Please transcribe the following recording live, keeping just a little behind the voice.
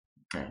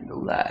And go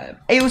live.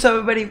 Hey, what's up,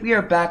 everybody? We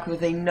are back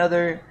with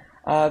another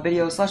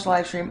video slash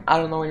live stream. I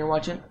don't know when you're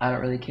watching. I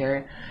don't really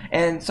care.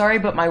 And sorry,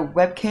 but my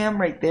webcam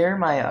right there,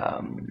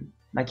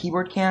 my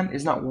keyboard cam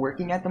is not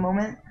working at the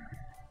moment.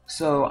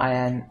 So I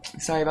am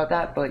sorry about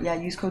that. But yeah,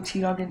 use code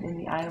TDOG in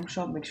the item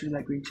shop. Make sure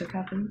that green check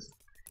happens.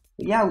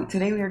 But yeah,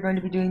 today we are going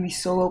to be doing the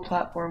solo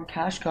platform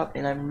cash cup,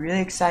 and I'm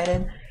really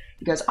excited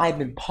because I've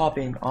been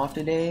popping off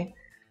today.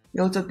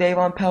 Yo, what's up,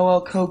 Davon,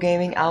 Powell, Co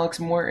Gaming, Alex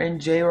Morton,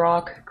 J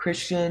Rock,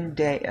 Christian,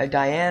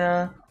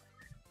 Diana.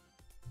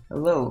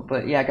 Hello,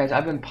 but yeah, guys,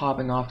 I've been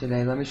popping off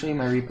today. Let me show you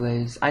my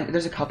replays.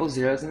 There's a couple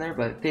zeros in there,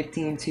 but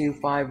 15, 2,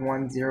 5,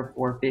 1, 0,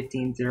 4,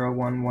 15, 0,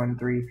 1, 1,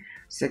 3,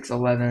 6,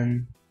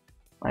 11.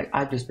 Like,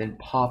 I've just been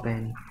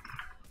popping.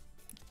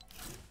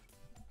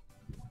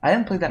 I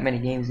haven't played that many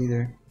games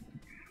either.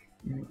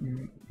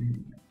 Yo,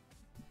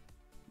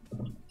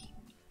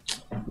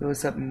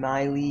 what's up,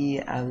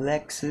 Miley,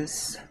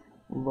 Alexis,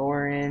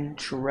 Lauren,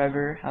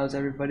 Trevor? How's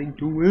everybody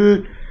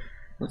doing?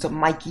 What's up,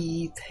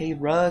 Mikey, Tay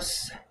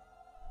Russ?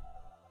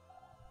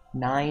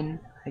 9,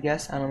 I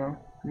guess. I don't know.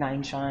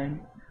 9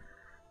 Shine.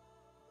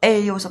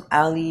 Hey, what's up,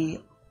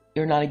 Ali?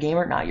 You're not a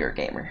gamer? Nah, you're a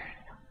gamer.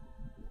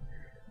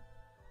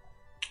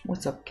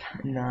 What's up,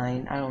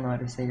 9? I don't know how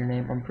to say your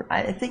name.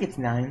 I think it's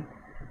 9.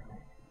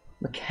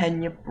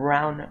 McKenya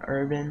Brown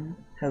Urban.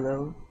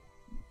 Hello.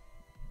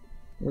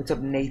 What's up,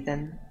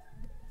 Nathan?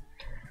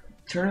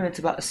 Tournament's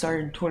about to start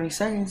in 20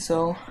 seconds,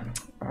 so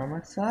I'm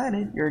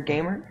excited. You're a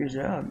gamer? Good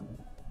job.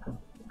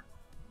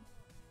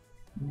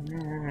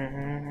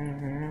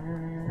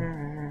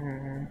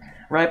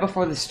 Right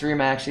before the stream,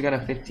 I actually got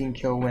a 15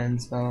 kill win,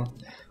 so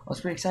I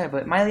was pretty excited.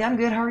 But Miley, I'm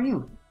good. How are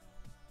you?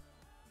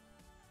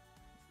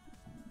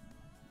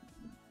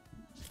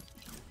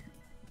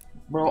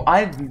 Bro,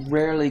 I've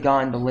rarely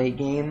gotten to late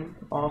game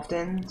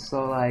often,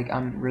 so like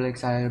I'm really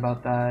excited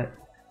about that.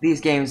 These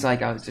games,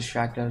 like, I was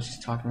distracted. I was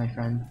just talking to my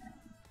friend.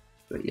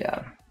 But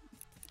yeah.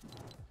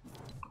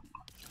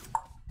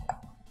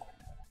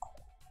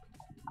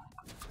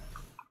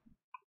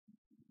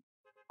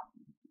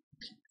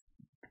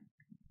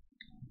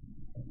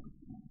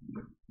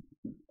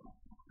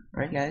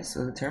 Alright, guys,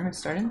 so the tournament's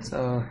starting,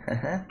 so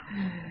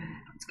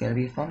it's gonna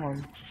be a fun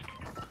one.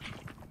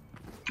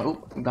 Oh,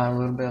 got a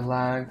little bit of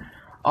lag.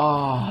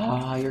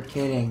 Oh, you're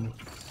kidding.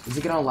 Is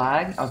it gonna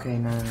lag? Okay,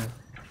 no.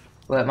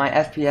 But my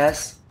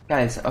FPS,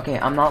 guys, okay,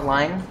 I'm not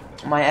lying.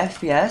 My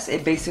FPS,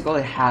 it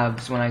basically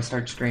halves when I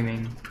start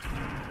streaming.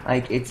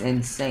 Like, it's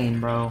insane,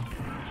 bro.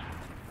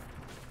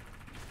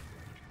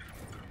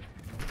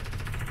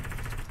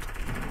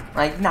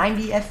 Like,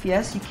 90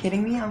 FPS? You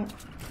kidding me?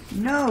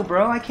 No,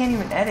 bro, I can't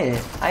even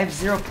edit. I have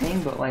 0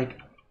 ping, but, like,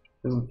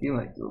 doesn't feel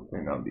like 0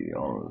 ping, I'll be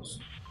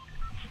honest.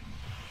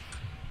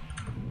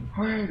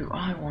 Where do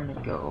I want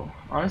to go?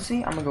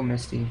 Honestly, I'm gonna go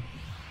Misty.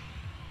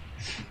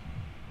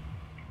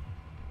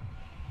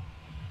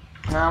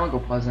 Nah, I'm gonna go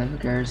Pleasant, who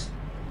cares?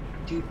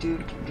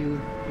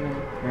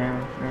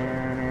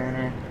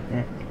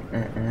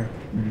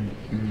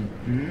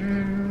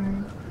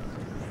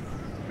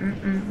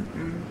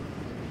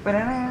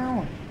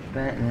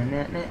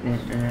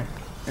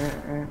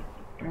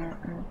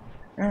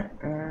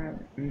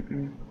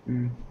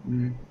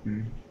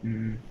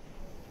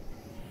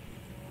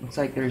 Looks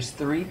like there's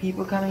 3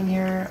 people coming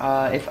here.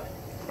 If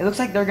it looks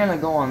like they're gonna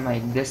go on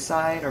like this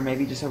side or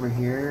maybe just over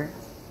here.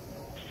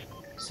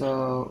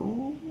 So,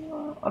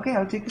 ooh, okay,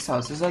 I'll take this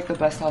house. This is like the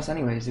best house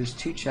anyways. There's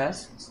 2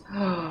 chests.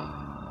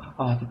 Oh,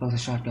 I thought that was a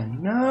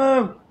shotgun.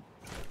 No!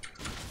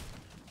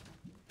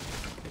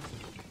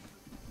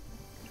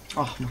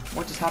 Oh,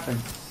 what just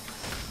happened?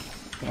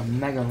 Got a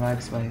mega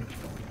lag spike.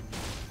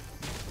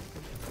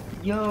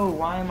 Yo,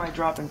 why am I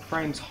dropping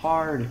frames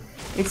hard?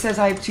 It says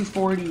I have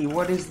 240.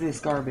 What is this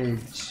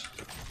garbage?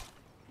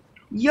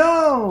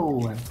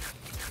 Yo!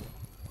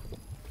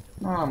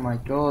 Oh my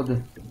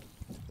god.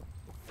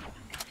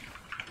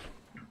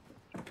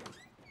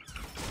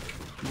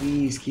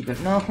 Please keep it.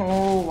 No,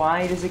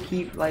 why does it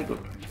keep like...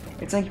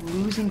 It's like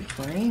losing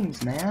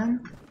frames,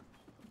 man.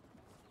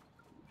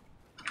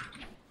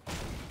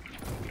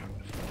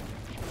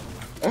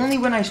 Only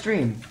when I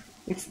stream.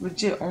 It's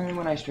legit only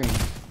when I stream.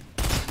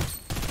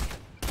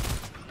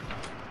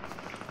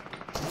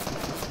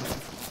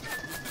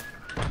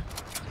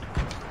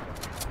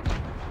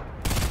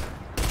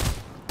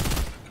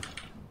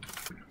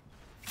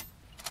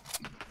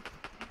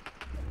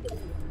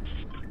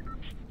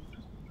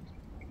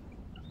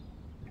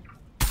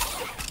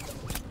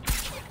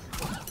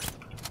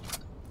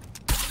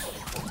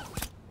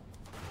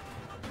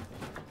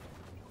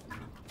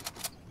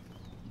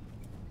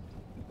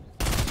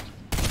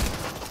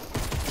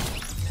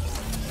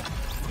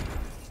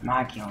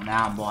 My kill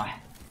now, boy.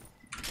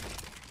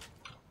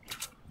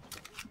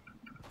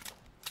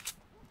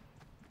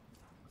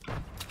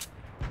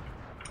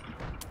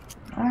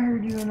 I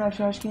heard you in that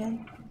trash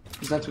can.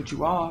 Cause that's what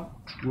you are.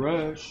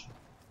 Trash.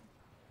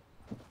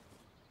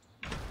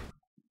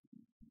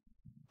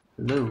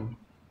 Hello.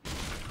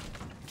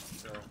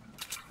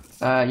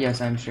 Yes,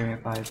 I'm streaming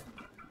at 5.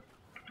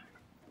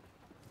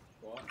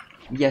 What?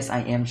 Yes, I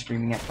am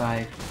streaming at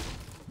 5.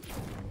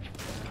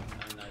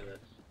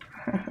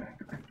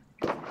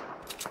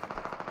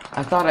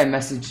 I thought I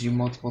messaged you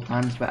multiple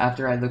times, but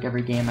after I look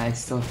every game, I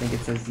still think it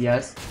says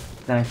yes.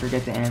 Then I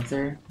forget to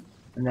answer,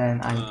 and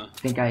then I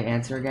think I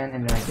answer again,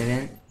 and then I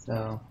didn't.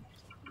 So.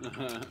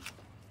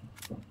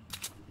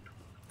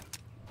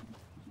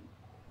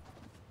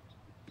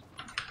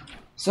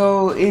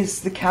 So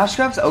is the Cash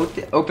Grabs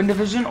open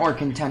division or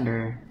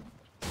contender?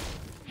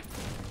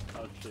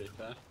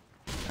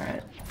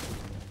 Alright.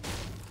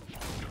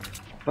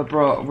 But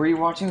bro, were you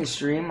watching the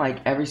stream? Like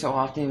every so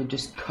often it would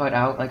just cut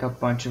out like a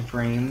bunch of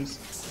frames.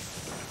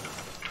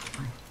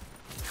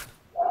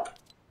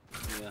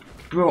 Yeah.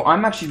 Bro,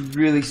 I'm actually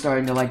really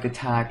starting to like the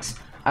tacs.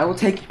 I will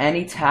take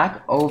any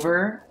tac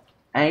over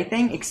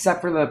anything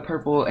except for the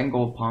purple and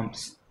gold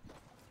pumps.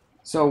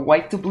 So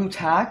white to blue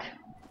tac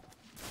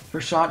for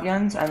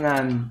shotguns, and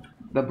then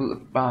the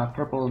blue,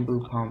 purple and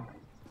blue pump.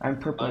 I'm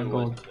purple and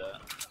gold.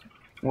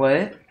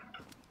 What?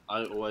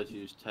 I always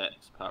use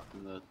text apart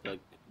from the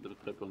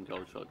purple and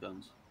gold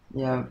shotguns.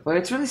 Yeah, but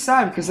it's really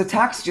sad because the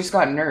tacs just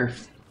got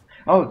nerfed.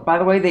 Oh, by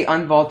the way, they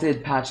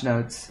unvaulted patch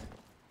notes.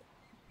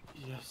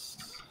 Yes.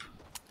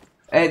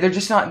 They're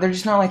just not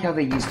like how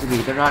they used to be.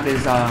 They're not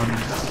as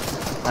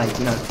like,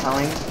 you know,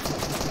 telling.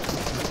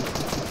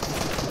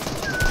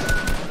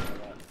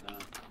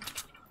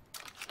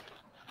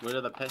 Where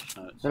are the patch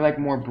notes? They're like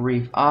more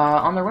brief.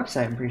 On their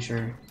website, I'm pretty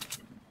sure.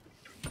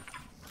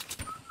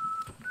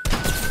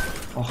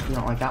 Oh, you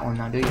don't like that one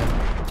now, do you?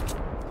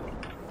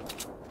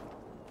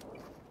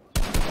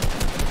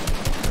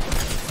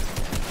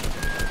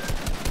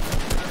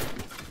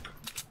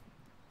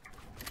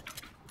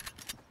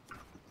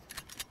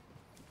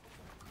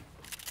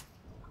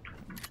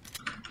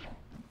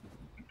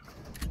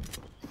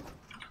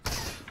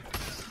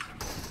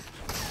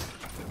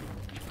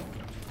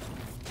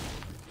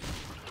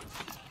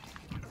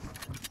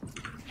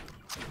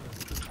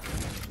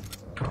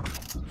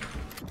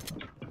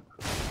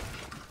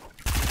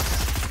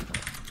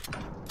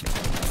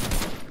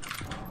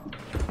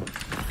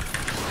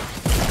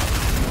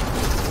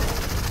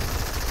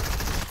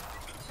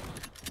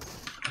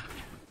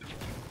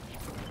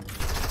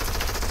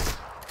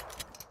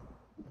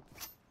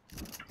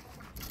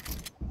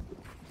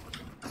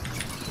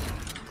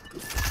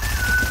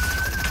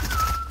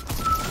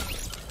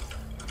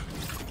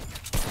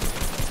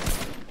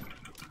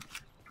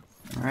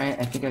 Alright,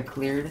 I think I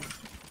cleared.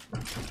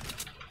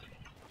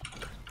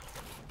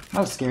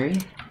 That was scary.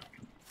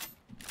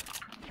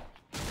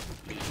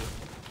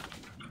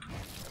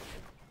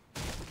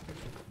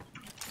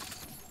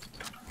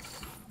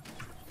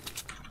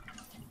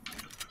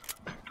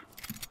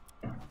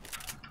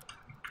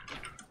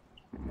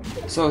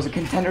 So is it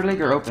contender league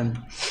or open?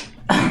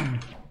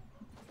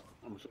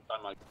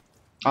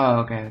 Oh,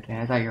 okay.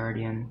 I thought you were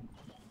already in.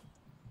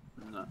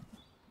 No.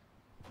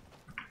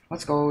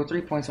 Let's go,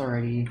 3 points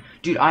already.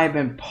 Dude, I have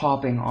been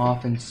popping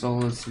off in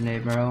solos today,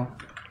 bro.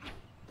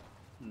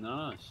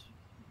 Nice.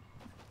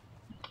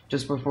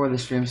 Just before the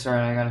stream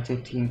started, I got a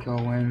 15 kill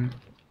win.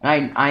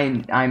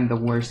 I'm the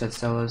worst at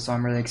solos, so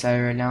I'm really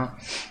excited right now.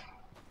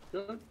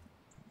 Good.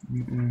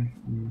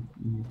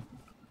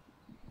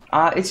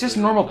 It's just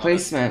normal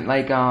placement,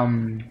 like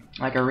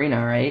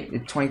arena, right?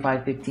 It's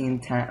 25, 15,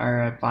 10,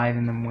 or 5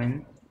 and then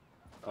win.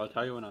 I'll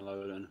tell you when I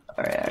load in.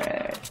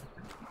 Alright.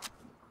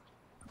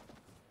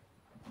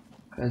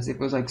 Because if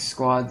it was like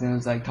squads and it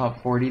was like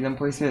top 40 then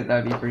placement,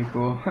 that'd be pretty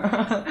cool.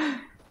 It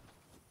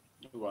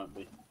won't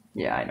be.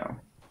 Yeah, I know.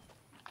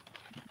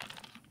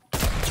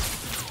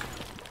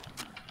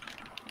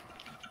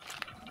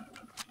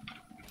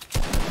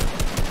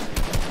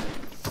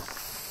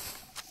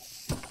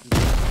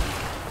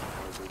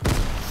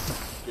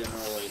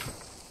 Generally,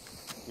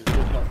 if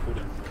you're top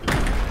 40,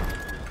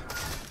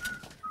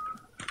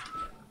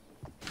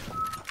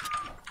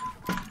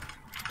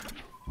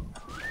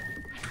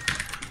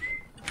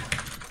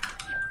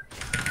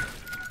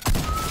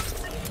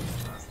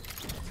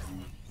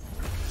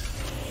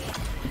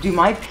 Dude,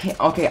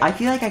 okay, I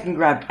feel like I can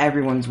grab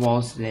everyone's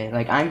walls today.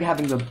 Like, I'm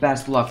having the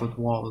best luck with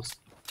walls.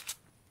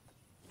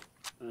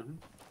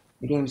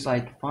 The game's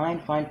like,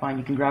 fine,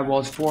 you can grab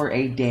walls for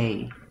a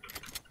day.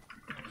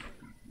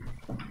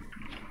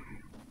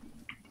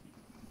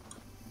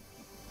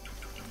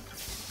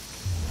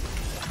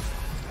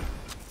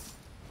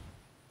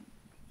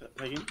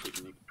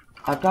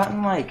 I've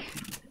gotten like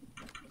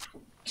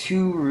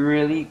 2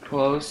 really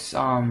close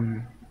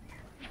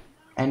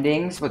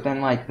endings, but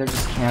then like they're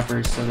just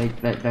campers, so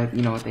that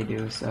you know what they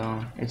do.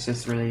 So it's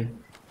just really,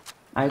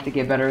 I have to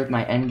get better with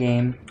my end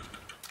game.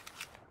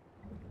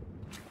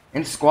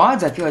 In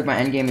squads, I feel like my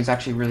end game is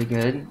actually really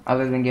good,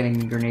 other than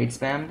getting grenade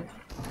spammed.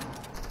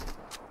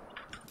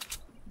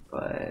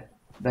 But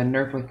the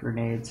nerf with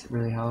grenades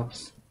really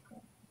helps.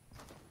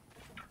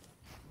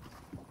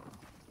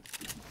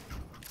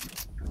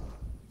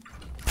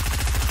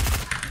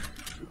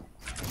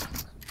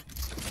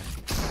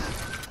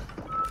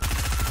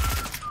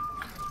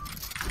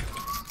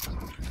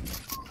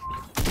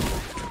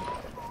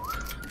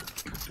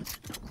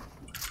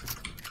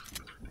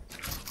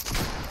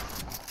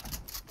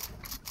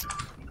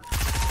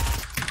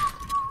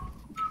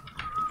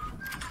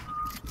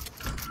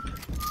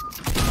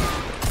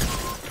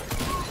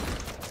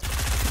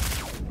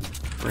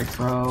 Frick,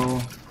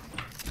 bro.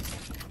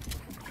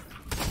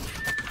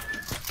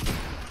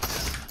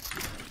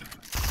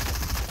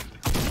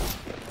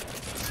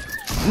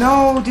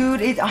 No, dude,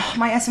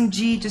 my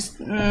SMG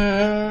just.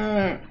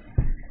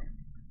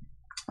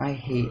 I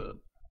hate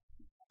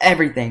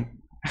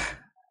everything.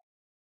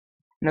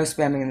 No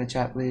spamming in the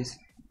chat, please.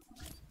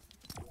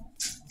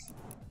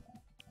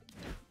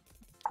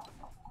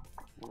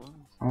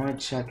 I want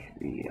to check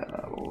the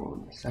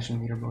old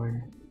session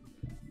leaderboard.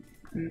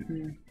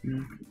 He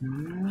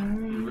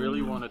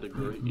really wanted to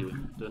greet you,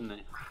 didn't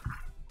he?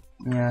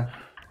 Yeah.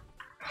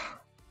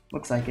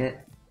 Looks like it.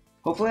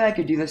 Hopefully I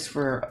could do this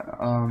for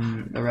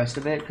the rest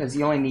of it, because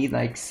you only need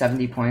like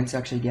 70 points to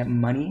actually get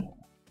money.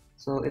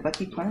 So if I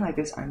keep playing like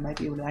this, I might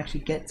be able to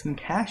actually get some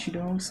cash, you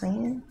know what I'm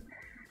saying?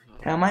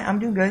 And I'm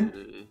doing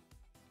good.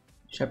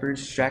 Shepard's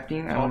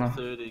distracting, I don't know. Top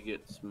 30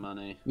 gets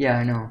money. Yeah,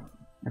 I know.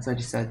 That's what I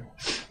just said.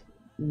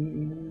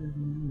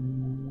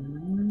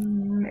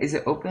 Is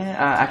it open?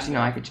 Actually,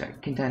 no, I could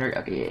check. Contender,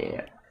 okay,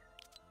 yeah.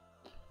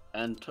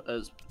 And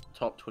as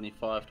top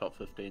 25, top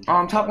 15. Oh,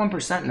 I'm top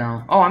 1%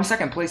 now. Oh, I'm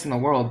second place in the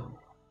world.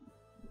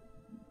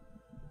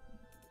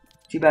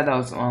 Too bad that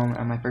was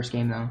on my first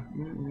game though.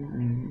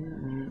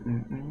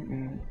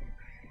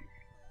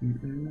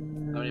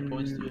 How many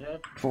points do you have?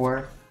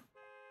 4.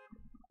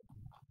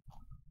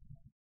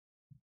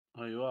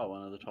 Oh, you are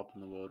one of the top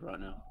in the world right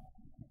now.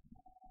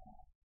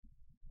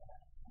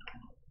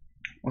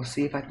 We'll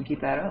see if I can keep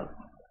that up.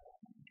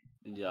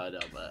 Yeah, I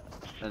doubt that.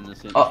 In the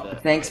sense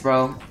that, thanks,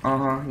 bro.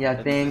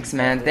 Yeah, thanks,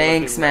 man.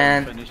 Thanks,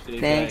 man.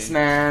 Thanks,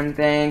 man.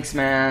 Thanks,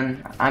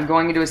 man. I'm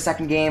going into a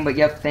second game, but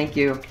yep, thank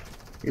you.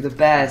 You're the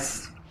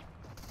best.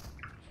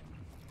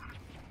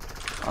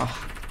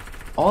 Oh,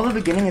 all the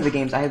beginning of the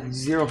games, I have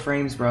 0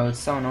 frames, bro. It's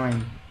so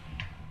annoying.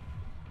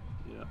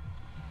 Yeah.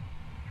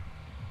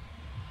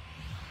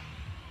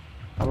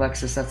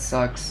 Alexis, that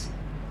sucks.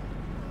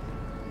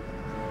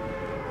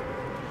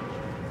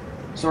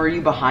 So are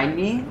you behind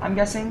me, I'm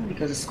guessing,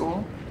 because of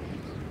school?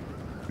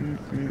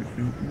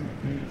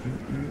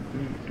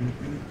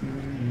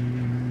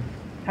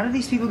 How do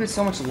these people get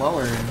so much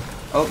lower?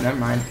 Oh, never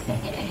mind.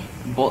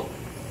 Bull.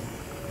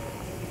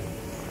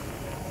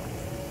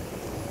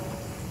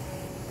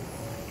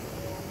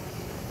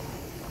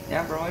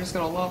 Yeah, bro, I just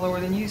got a lot lower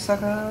than you,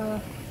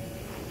 sucker.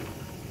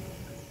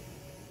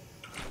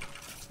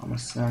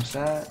 Almost smashed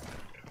that.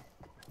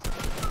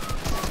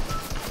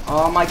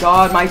 Oh my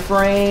god, my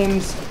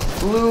frames!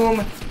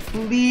 Bloom,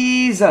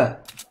 please!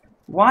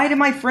 Why did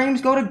my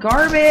frames go to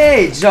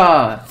garbage?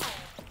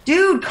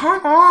 Dude,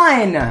 come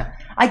on!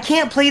 I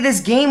can't play this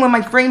game when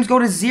my frames go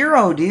to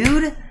 0,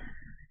 dude!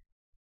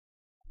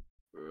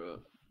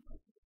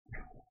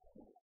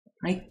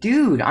 Like,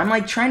 dude, I'm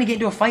like trying to get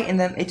into a fight and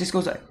then it just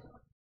goes like...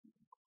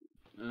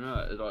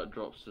 No, it like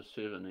drops to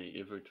 70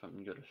 every time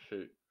you go to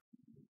shoot.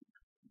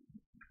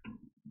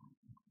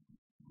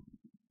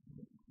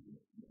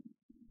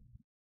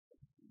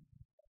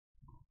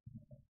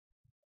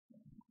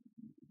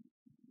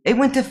 It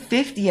went to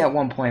 50 at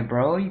one point,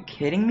 bro. Are you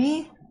kidding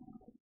me?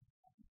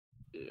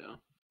 Yeah.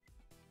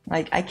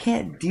 Like, I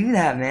can't do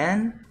that,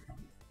 man.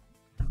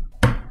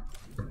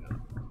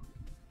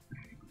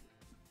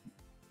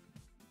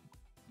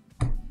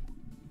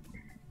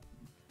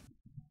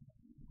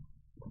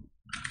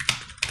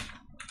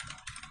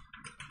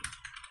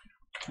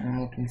 I'm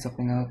looking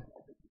something up.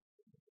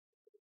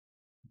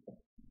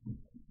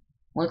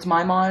 What's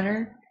my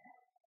monitor?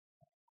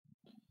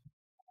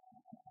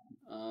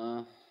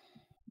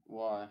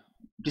 Why?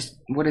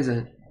 Just, what is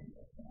it?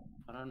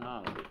 I don't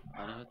know.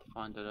 I have to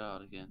find it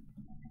out again.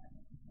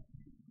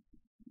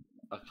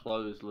 I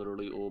closed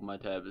literally all my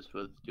tabs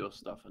with your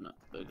stuff in it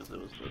because there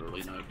was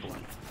literally no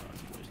point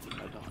wasting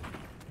my time.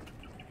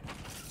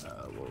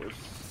 What was...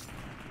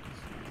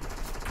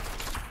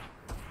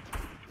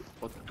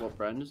 What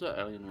brand is it?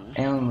 Alienware?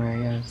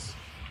 Alienware, yes.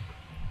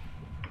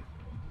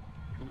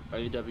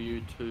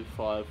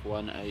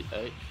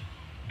 AW25188.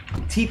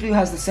 Tifu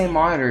has the same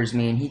monitor as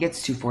me and he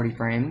gets 240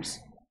 frames.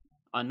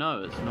 I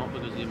know, it's not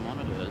because your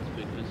monitor, it's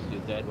because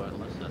your dad won't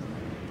listen.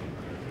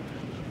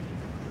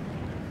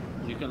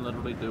 You can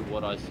literally do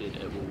what I said,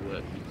 it will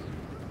work.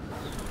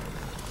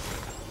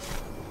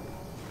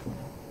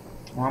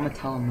 Well, I'm gonna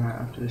tell him that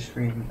after the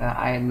stream, that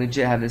I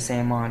legit have the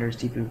same monitor as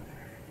Tifu.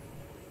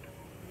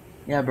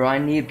 Yeah, bro, I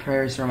need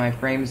prayers for my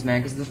frames,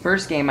 man, because the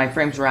first game, my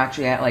frames were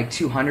actually at like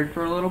 200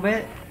 for a little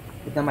bit,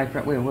 but then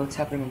wait, what's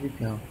happening with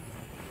Rico?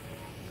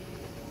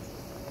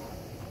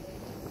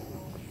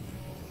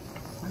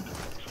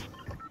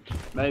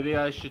 Maybe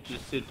I should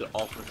just said the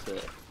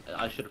opposite.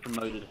 I should have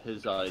promoted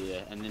his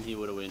idea, and then he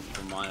would have went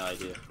for my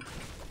idea.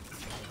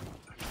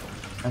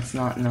 That's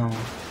not, no.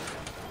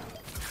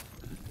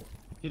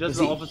 He does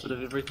the opposite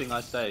of everything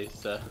I say,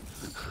 so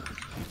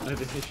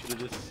maybe he should have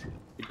just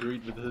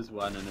agreed with his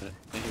one and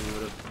he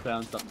would have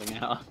found something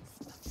out.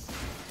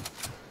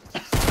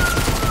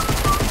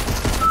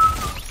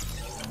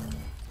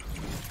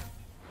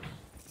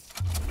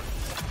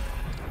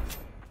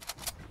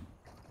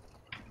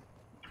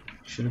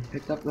 Should have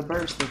picked up the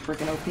burst, they're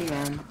freaking OP,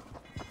 man.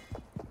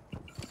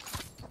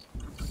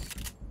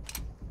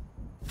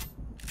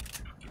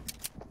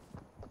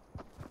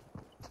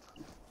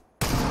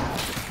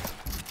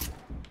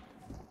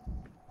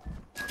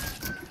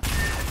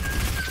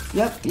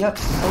 Yep, yep.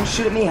 Don't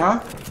shoot at me, huh?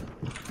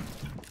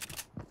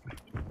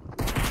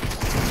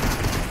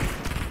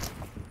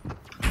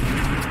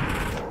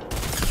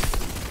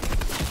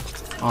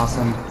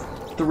 Awesome.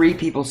 3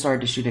 people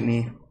started to shoot at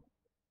me.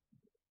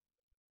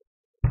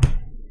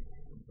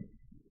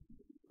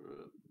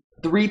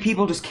 3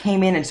 people just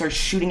came in and started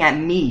shooting at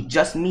me,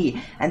 just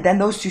me. And then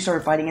those 2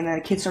 started fighting, and then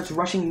a kid starts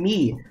rushing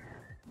me.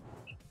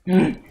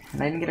 And I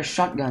didn't get a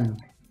shotgun.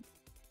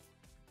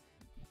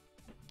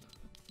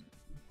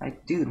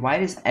 Like, dude, why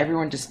does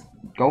everyone just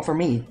go for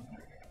me?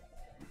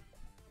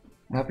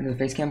 What happened to the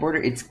face cam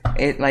border?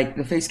 Like,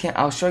 the face cam,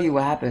 I'll show you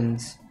what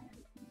happens.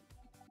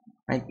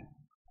 Like,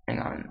 hang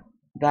on.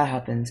 That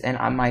happens, and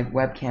my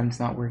webcam's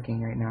not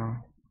working right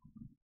now.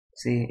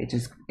 See, it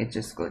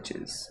just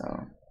glitches,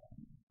 so.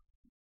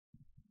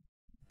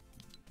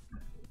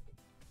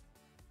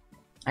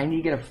 I need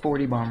to get a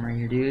 40 bomb right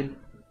here, dude.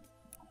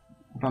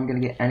 If I'm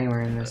gonna get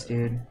anywhere in this,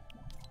 dude.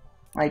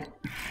 Like,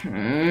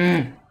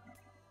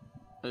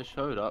 It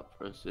showed up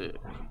for a sec,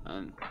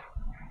 and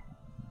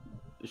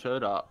it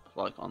showed up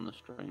like on the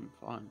stream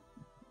fine,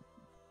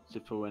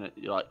 except for when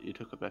you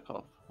took it back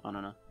off. I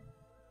don't know.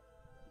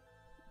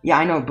 yeah,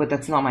 I know, but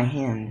that's not my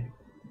hand.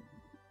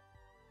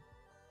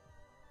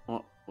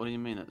 What do you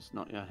mean it's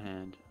not your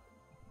hand?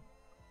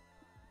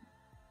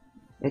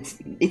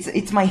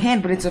 It's my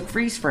hand, but it's a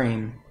freeze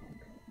frame.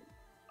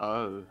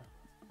 Oh,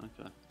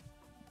 okay.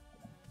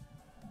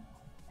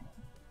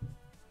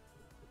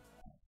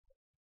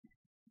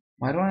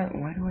 Why do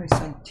I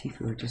send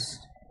Tifu?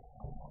 Just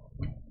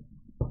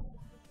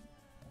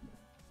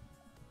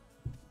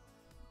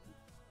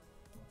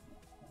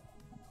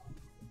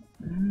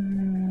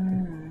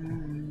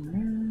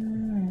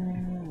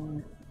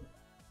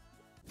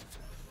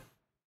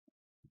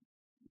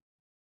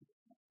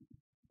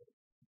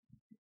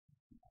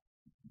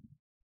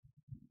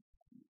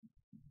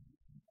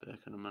Back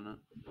in a minute.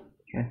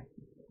 okay.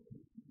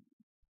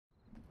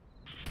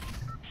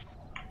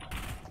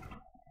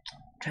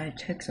 Try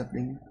to check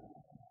something.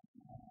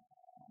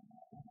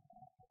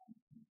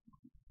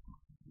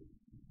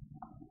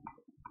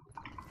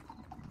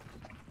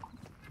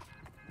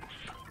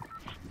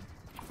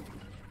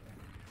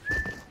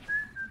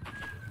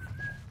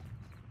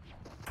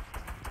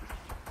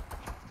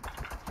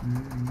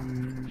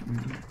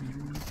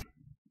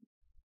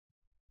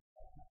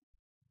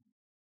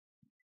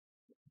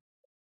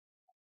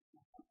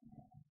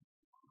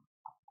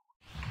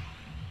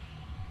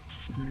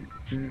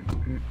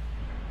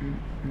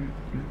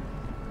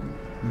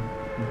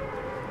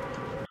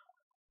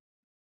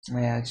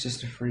 Yeah, it's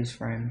just a freeze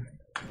frame.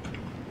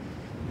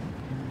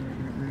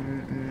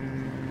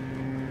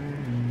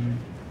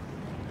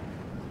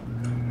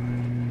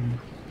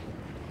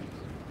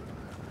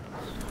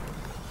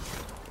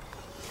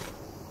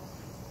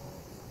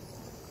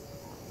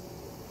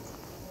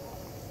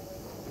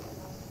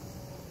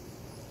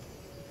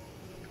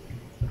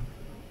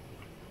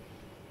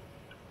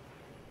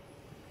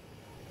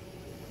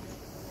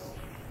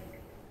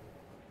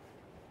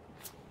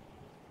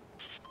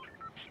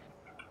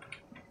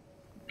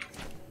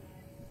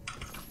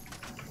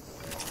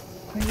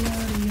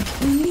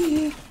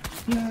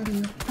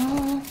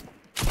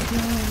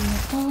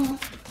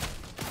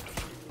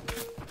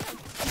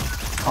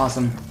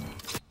 Awesome.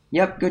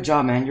 Yep, good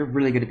job, man. You're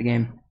really good at the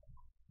game.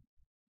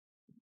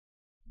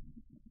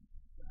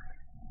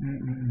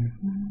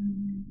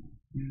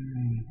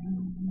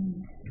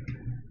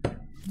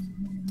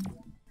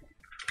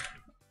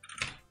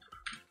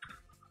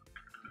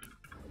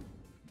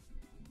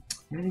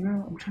 Ready,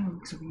 girl? I'm trying to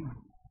look something up.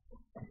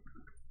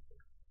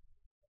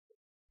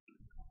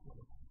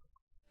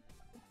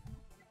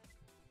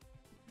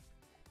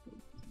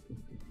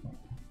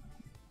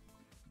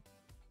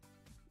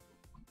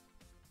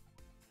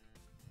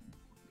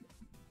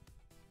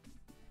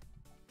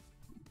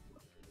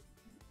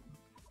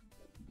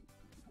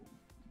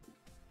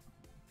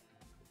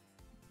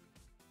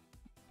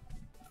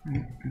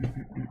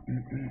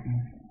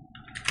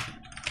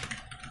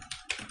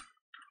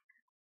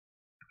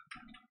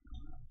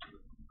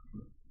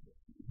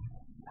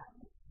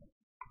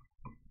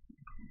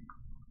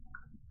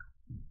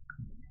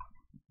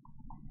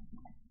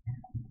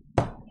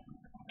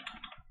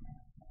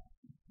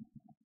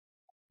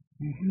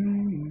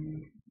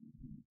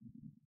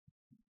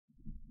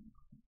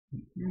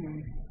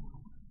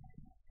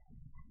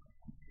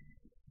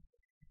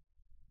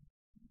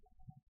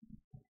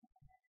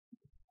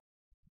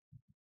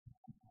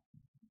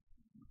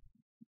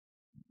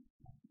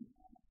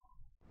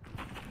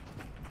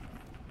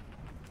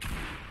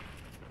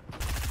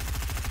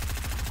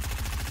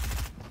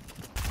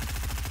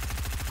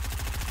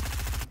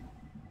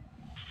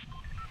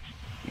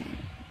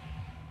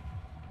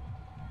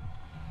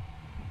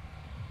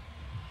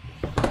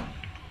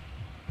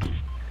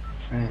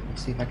 Alright,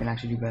 let's see if I can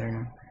actually do better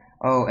now.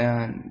 Oh,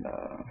 and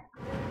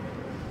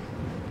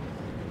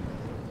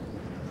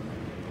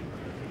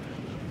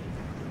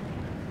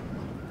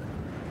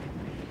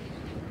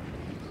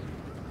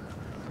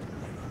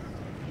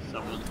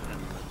Someone's been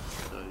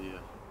so yeah.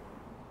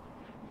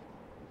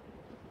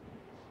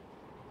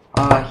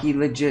 He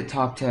legit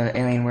talked to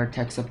Alienware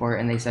tech support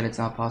and they said it's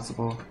not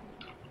possible.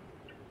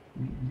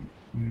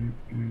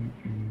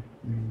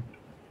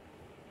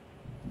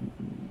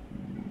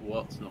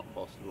 What's not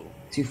possible?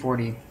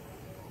 240.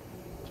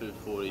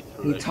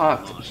 243.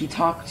 He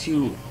talked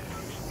to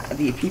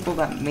the people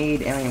that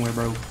made Alienware,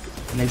 bro,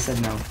 and they said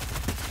no.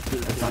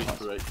 That's not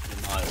possible.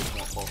 243 is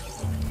not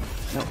possible.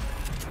 No.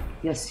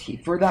 Yes,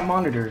 for that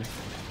monitor.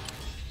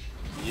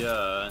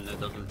 Yeah, and it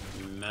doesn't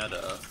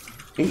matter.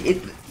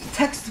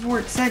 Tech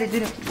support said it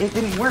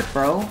didn't work,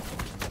 bro.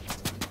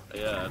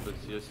 Yeah, but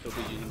you'll still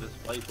be using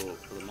DisplayPort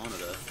for the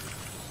monitor.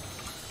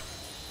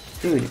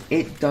 Dude,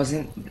 it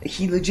doesn't.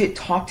 He legit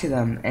talked to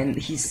them, and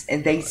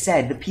they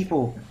said, the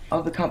people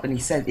of the company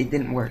said it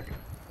didn't work.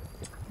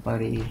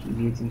 Buddy, he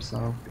mutes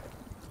himself.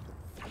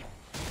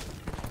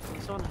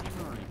 It's on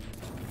hammering.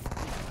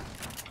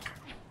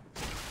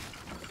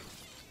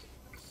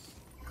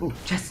 Ooh,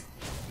 just.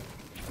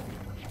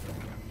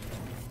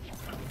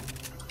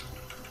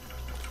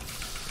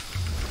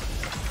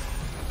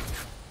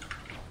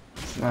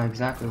 It's not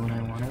exactly what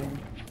I wanted.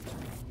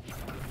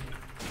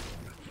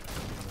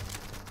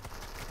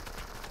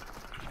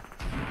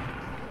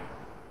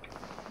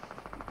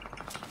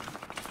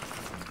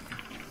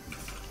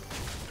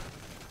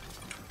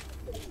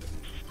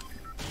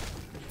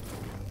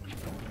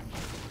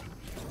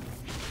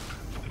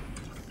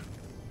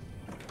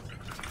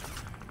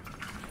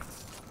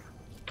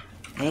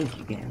 Thank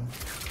you, game.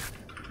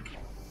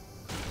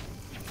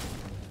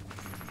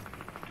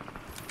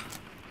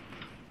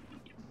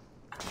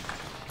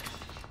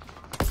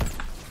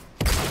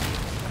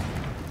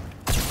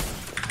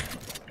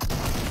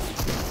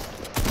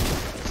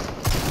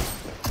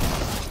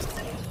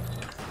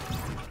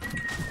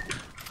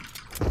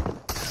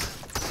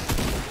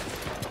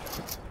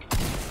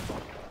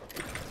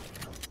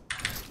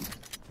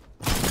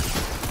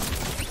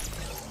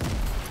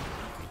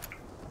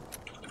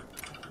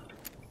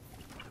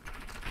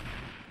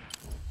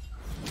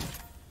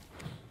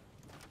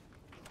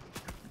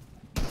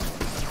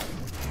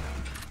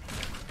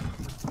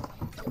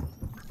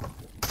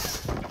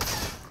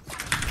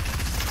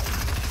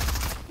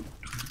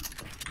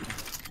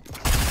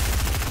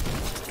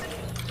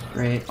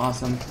 Great,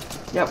 awesome.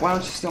 Yeah, why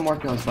don't you steal more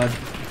kills, bud?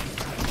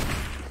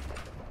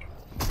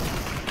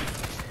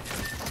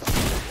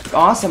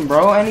 Awesome,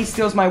 bro. And he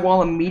steals my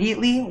wall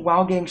immediately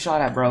while getting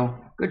shot at, bro.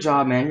 Good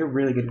job, man. You're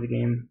really good at the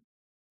game.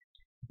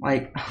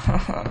 Like,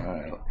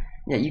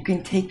 yeah, you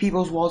can take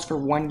people's walls for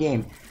one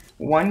game.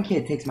 One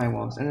kid takes my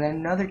walls, and then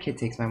another kid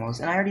takes my walls,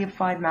 and I already have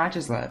 5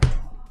 matches left.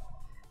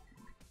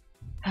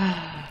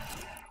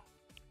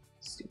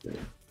 Stupid.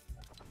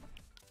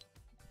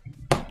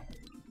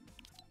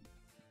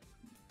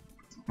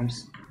 I'm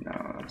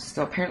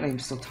still apparently I'm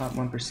still top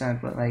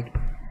 1%, but like,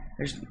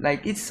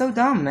 it's so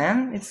dumb,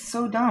 man. It's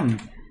so dumb.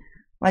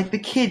 Like, the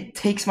kid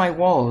takes my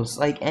walls,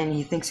 like, and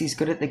he thinks he's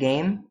good at the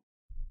game.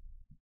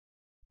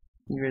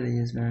 He really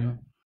is, man.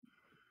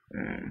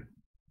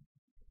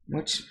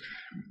 Which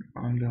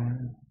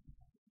ongoing.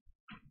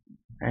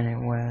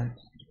 Anyway.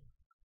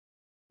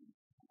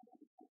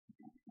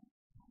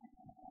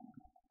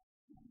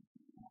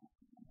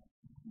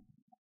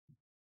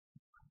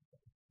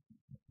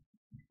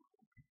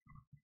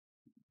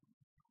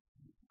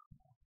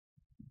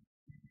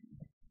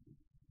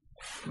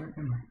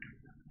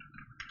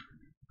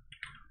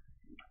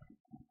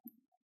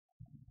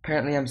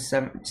 Apparently I'm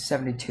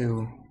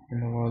 72 in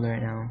the world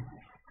right now.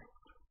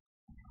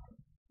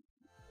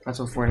 That's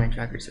what Fortnite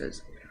tracker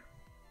says.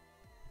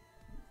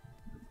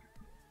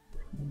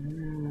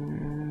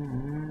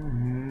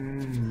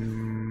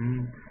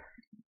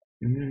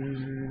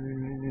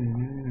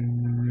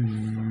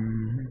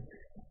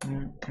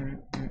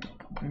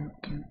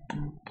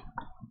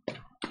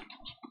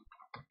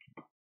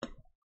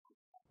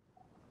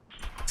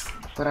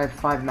 But I have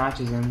 5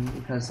 matches in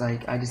because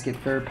like I just get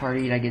third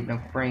party, I get no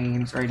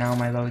frames. Right now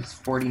my low is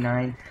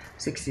 49,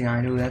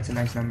 69. Ooh, that's a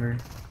nice number.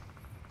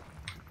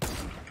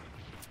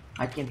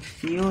 I can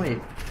feel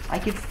it. I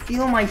can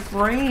feel my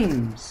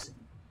frames.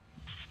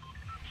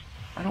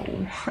 I don't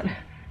want frames.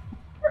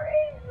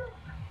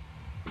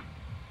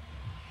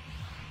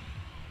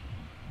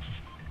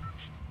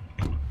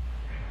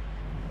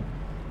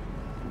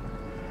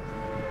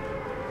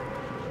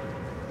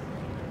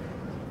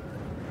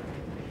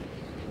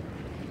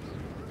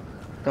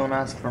 Don't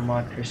ask for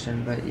mod,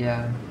 Christian, but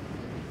yeah.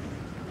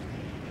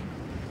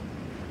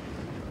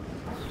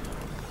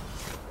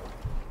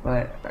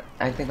 But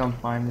I think I'm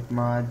fine with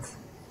mods.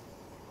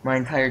 My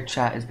entire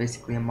chat is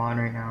basically a mod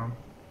right now.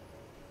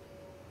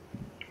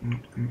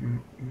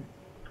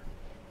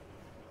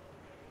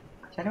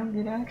 I don't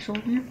get actual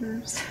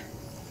viewers.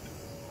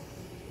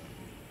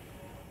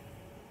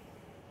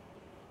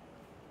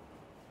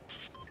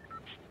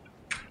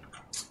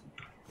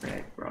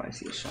 Right, bro, I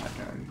see a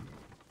shotgun.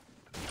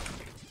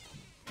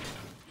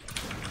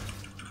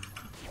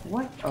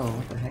 What? Oh,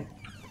 what the heck?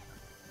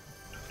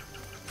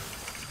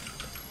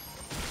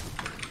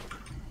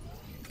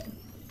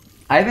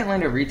 I haven't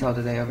landed retail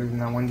today other than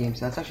that one game,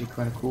 so that's actually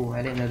kind of cool.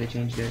 I didn't know they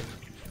changed it.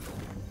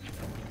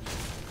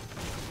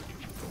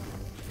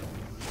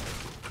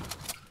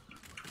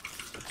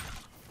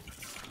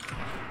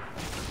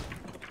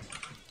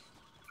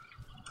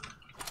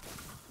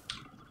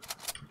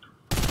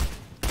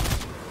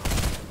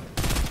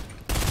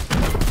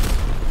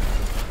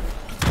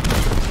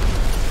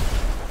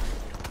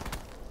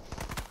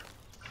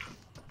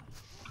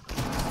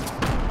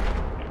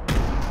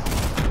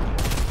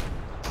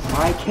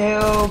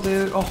 Kill,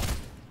 dude. Oh,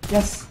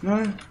 yes. No,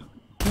 no,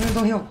 no,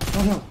 don't heal.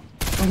 Don't heal.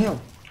 Don't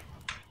heal.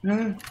 No,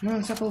 no,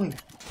 no, stop moving.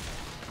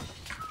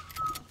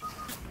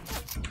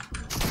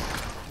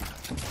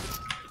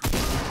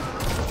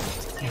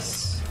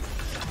 Yes.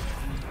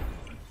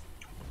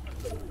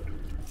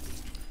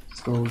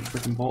 Let's go,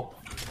 freaking bolt.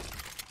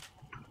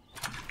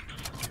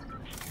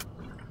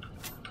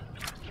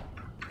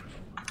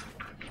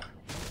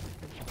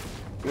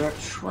 You're a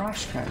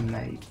trash can,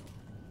 mate.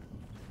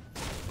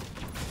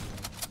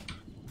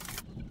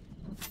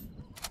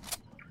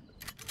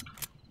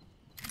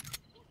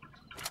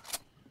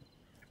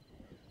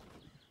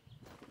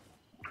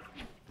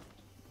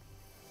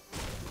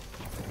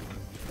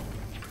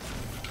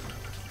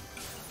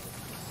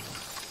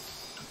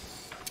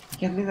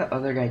 I can't believe that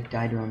other guy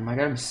died to him. I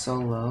got him so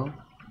low.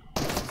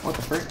 What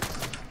the frick?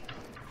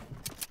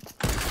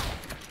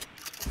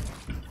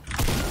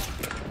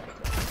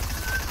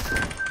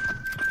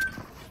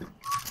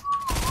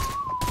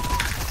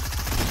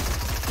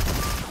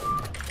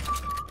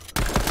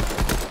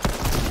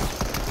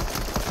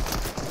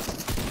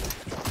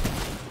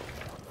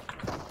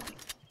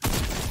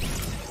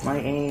 My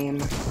aim.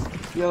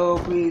 Yo,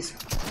 please.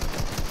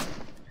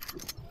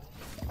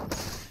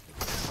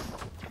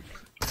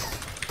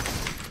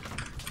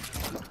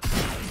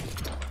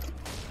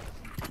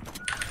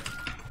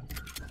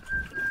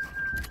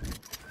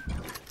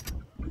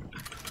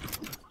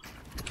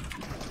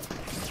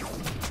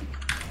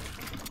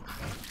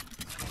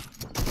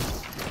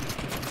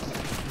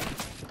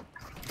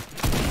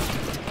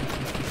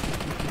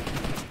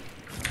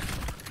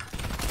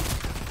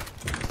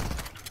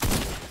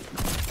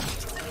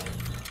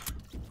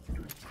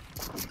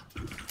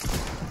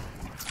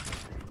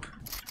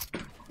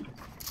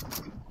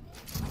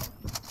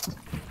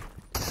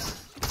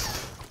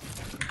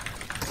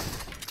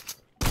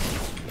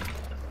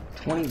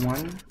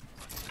 $21.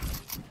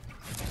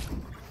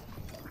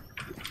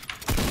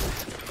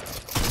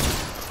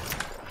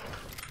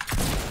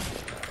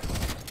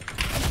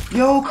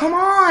 Yo, come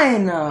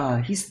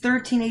on! He's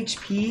 13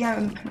 HP.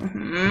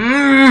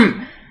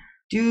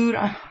 Dude.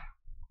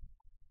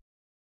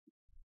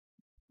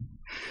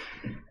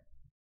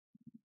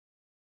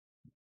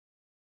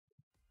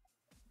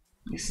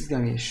 This is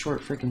gonna be a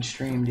short freaking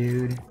stream,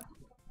 dude.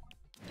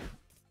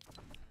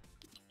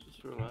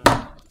 Just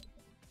relax.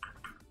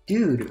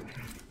 Dude.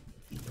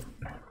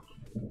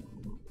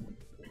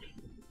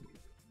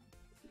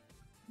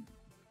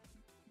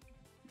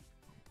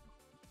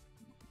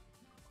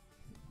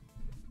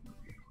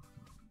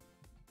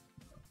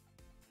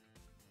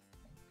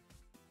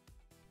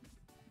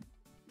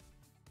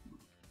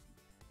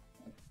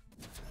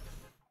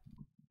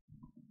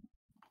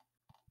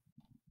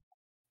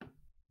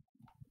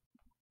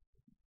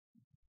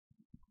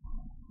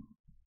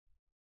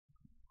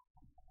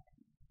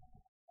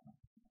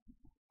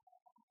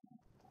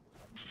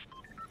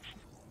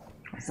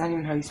 That's not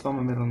even how you spell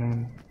my middle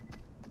name.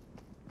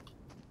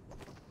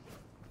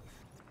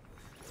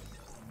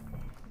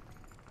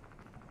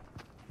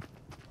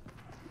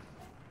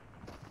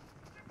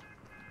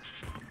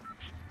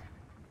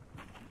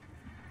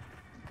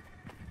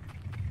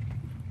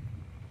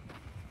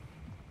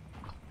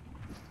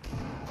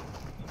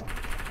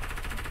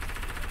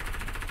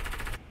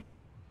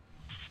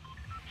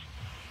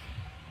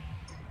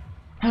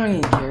 I don't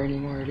even care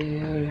anymore,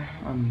 dude.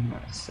 I'm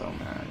so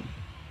mad.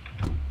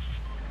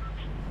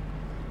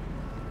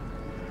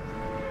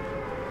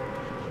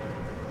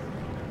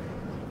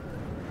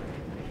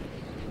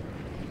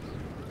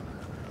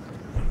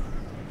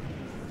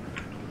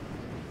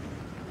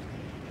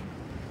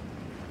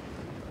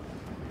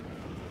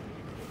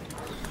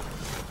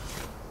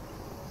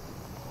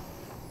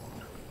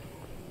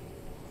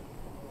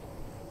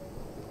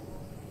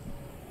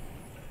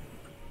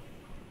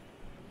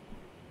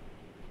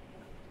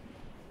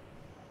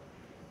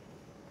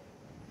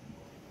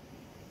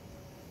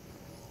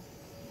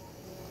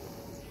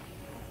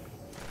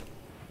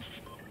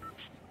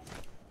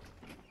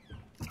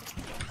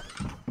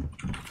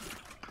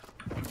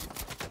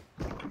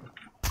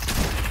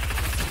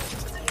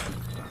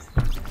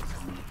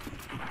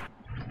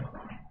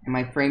 And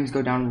my frames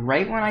go down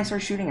right when I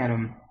start shooting at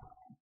him.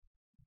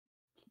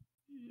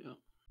 Yeah.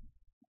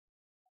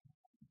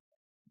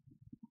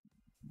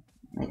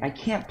 Like, I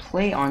can't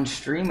play on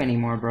stream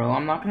anymore, bro.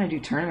 I'm not gonna do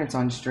tournaments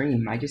on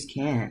stream. I just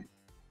can't.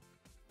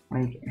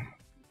 Like,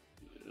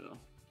 Yeah.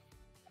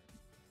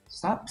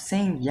 stop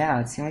saying yeah.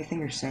 It's the only thing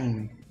you're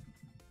saying.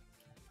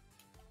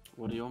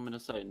 What do you want me to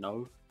say?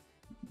 No?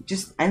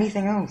 Just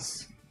anything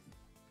else.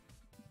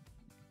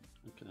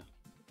 Okay.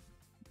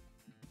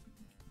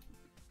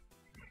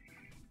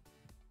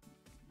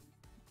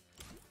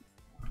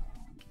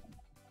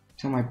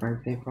 Till my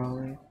birthday,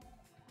 probably.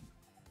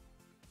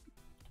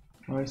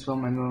 How do I spell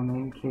my middle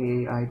name?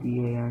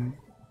 K-A-I-D-A-N.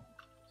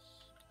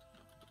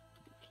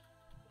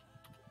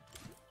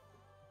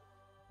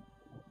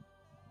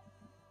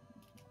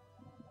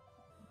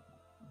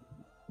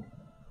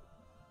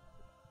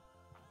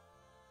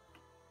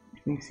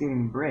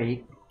 Thanksgiving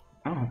break?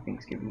 I don't have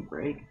Thanksgiving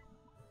break.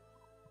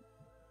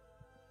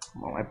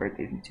 Well, my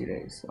birthday's in 2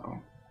 days,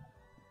 so.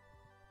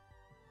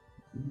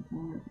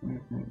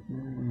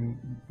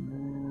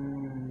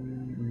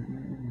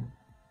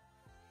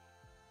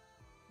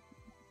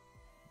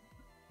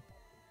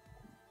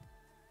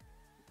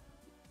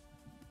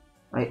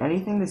 Like,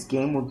 anything this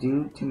game will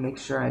do to make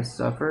sure I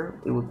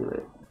suffer, it will do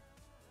it.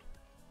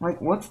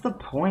 Like, what's the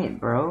point,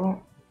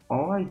 bro?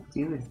 All I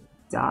do is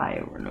die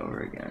over and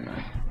over again.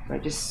 If I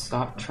just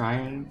stop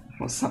trying,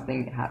 will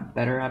something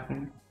better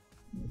happen?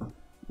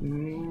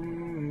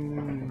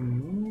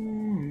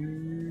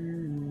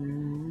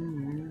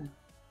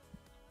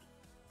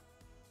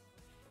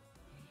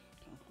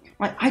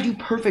 Like, I do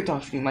perfect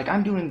off stream. Like,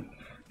 I'm doing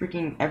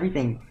freaking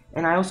everything.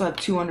 And I also have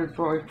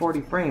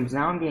 240 frames.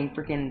 Now I'm getting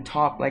freaking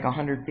top like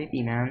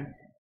 150, man.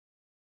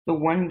 The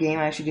one game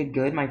I actually did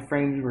good, my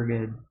frames were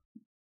good.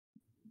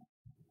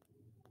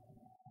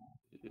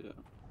 Yeah.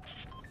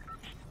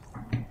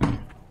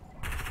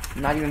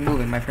 I'm not even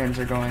moving. My frames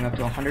are going up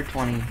to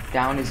 120.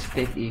 Down is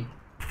 50.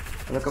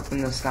 I look up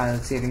in the sky.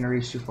 Let's see if I can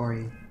reach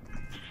 240.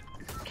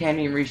 Can't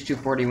even reach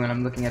 240 when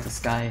I'm looking at the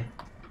sky.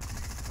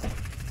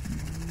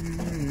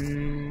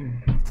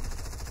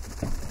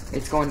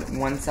 It's going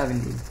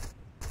 170.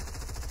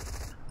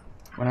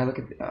 When I look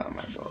at the, oh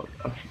my god.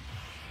 Okay.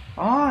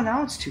 Oh,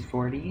 now it's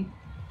 240.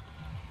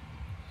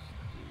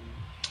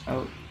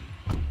 Oh.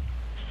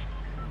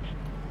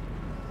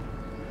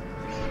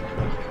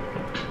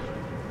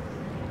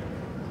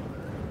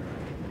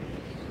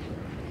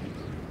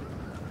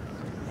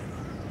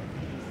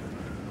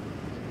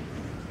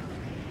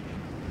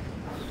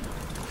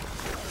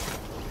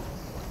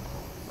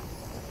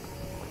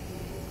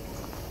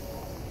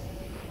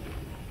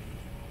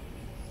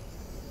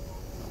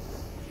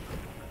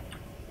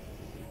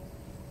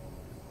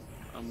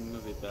 I'm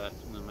gonna be back.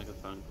 I'm gonna make a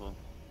phone call.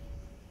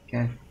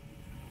 Okay.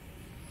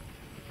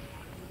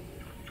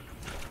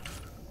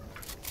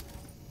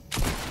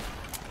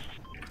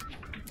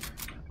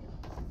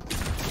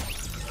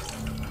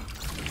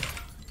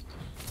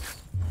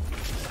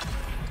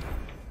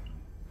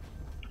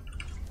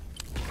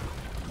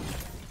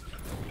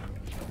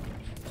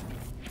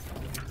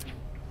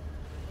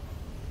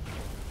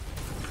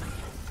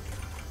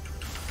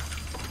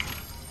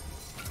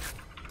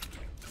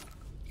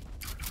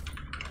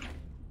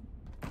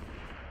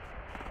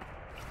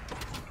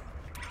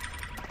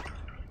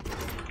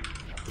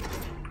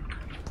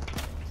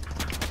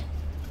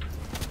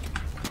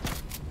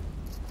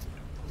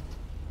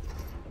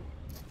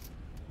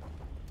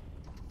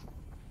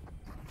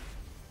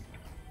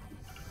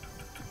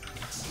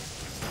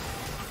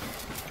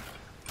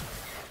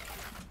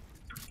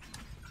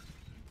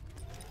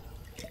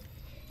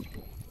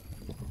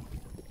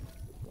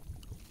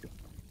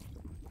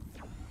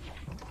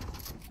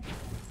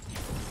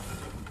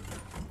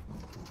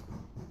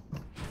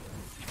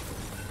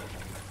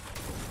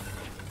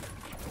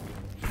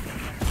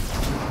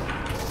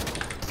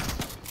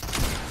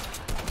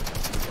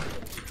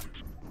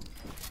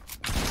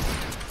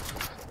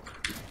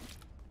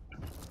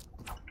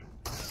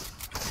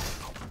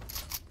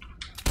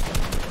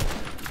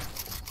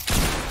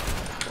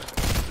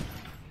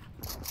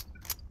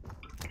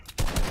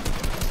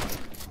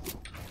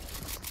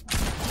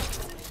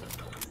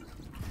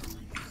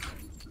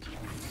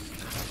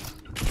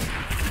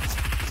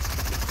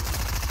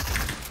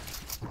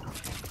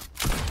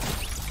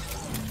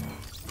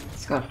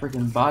 Got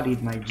freaking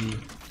bodied, my G.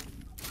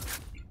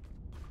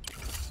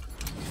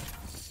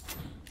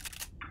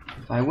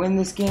 If I win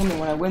this game and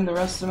when I win the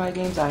rest of my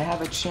games, I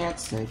have a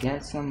chance to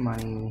get some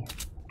money.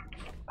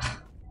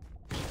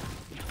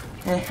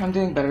 I'm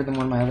doing better than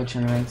one of my other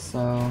tournaments,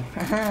 so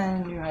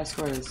new high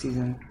score this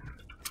season.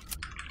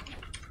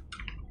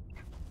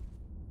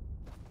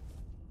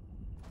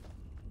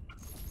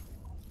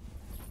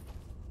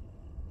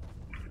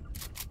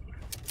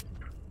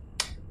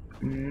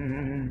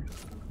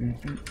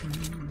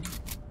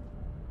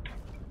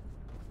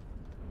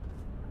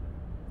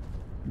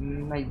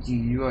 My G,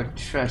 you are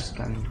trash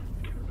can.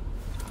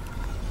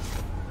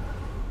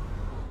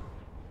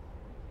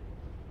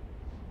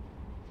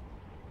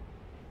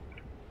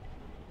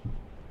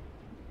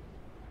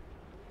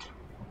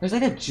 There's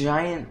like a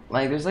giant,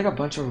 like there's like a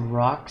bunch of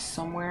rocks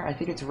somewhere. I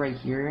think it's right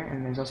here,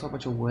 and there's also a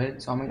bunch of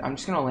wood. So I'm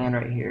just gonna land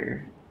right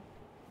here,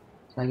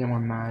 so I get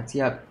more mats.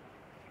 Yep.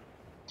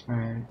 All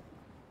right.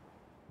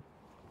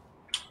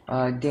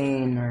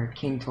 Dane or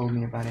King told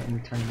me about it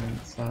in the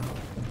tournament, so.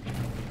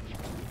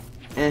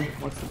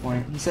 What's the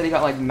point? He said he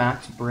got like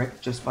max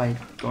brick just by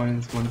going in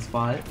this one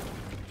spot.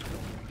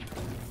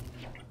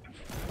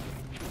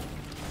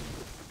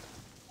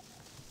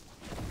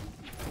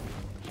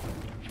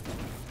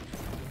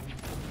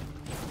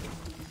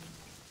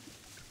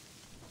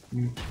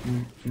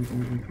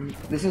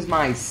 This is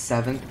my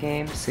 7th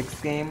game,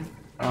 6th game.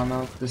 I don't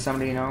know. Does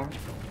somebody know?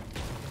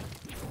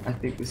 I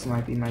think this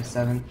might be my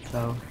 7th.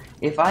 So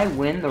if I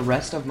win the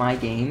rest of my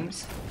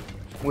games,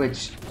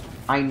 which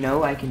I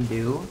know I can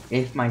do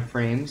if my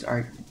frames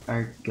are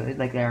good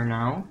like they are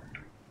now,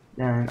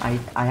 then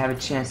I have a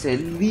chance to at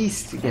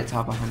least get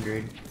top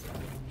 100.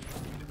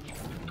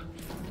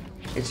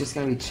 It's just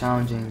gonna be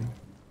challenging.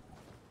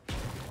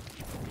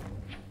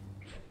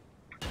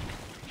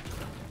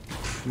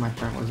 My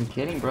friend wasn't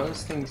kidding, bro.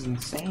 This thing's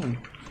insane.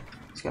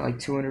 It's got like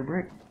 200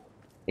 brick.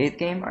 8th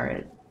game?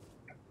 Alright.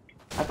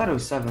 I thought it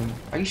was 7.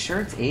 Are you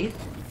sure it's 8?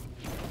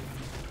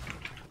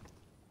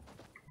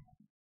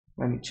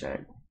 Let me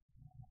check.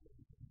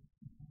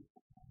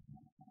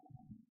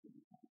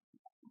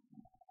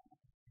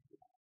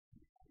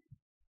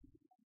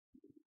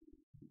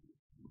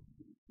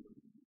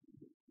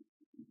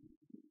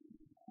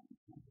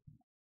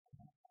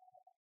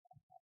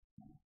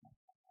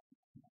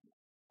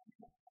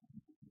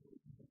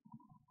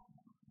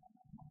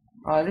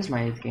 Oh, it is my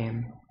 8th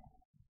game.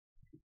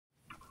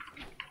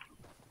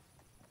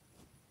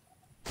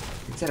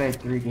 It said I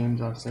had 3 games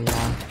left, so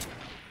yeah.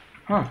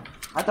 Huh.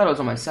 I thought it was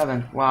on my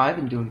 7th. Wow, I've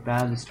been doing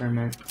bad this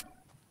tournament.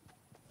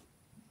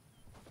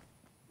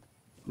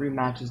 3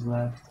 matches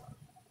left.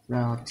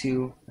 No,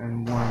 2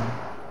 and 1.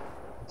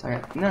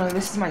 Sorry. No,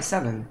 this is my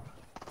 7th.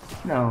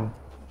 No.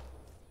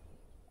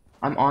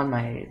 I'm on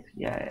my 8th.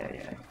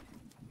 Yeah.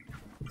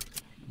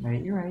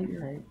 Right, you're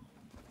right.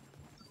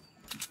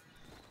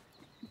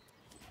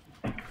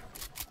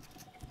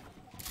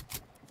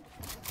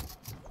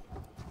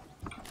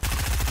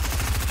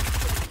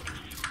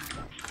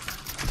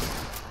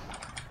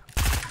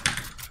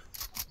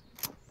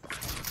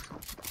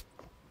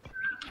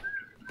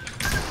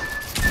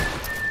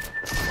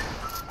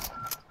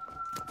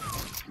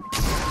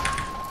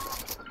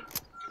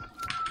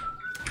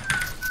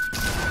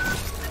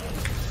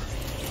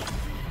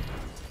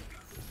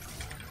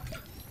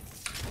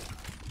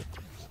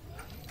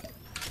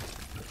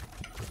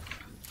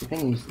 The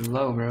thing is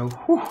low, bro.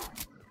 Whew.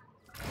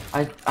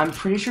 I'm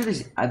pretty sure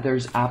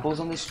there's apples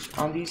on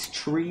these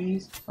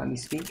trees. Let me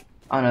speak.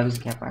 Oh no, there's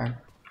a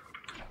campfire.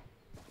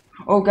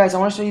 Oh guys, I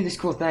want to show you this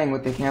cool thing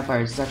with the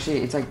campfires.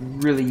 It's like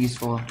really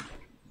useful.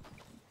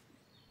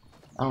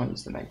 I don't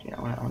use the med kit. I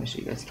want to show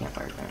you guys the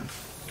campfire thing.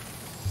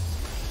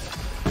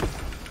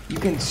 You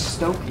can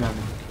stoke them,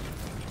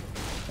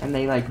 and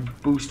they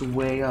like boost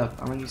way up.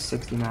 I'm gonna use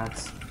 60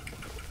 mats.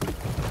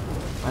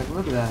 Like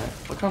look at that.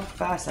 Look how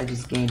fast I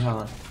just gained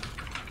health.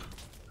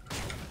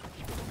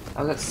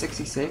 I was at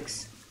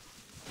 66.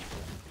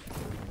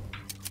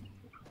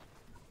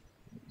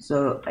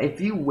 So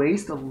if you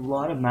waste a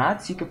lot of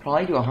mats, you could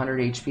probably do 100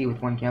 HP with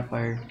one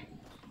campfire.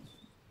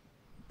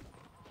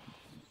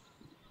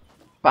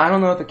 But I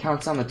don't know if it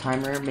counts on the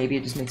timer. Maybe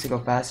it just makes it go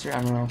faster.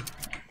 I don't know.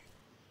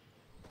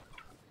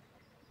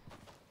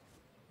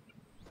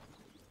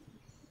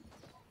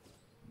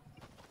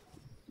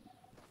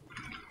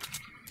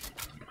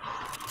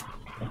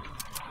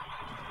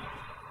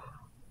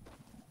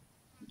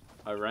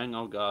 I rang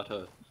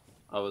Elgato.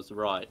 I was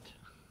right.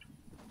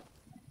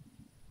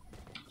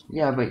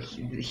 Yeah, but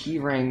he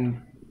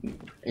rang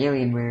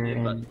Alienware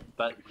Yeah, and...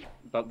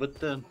 but with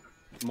the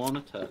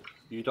monitor,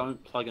 you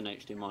don't plug an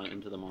HDMI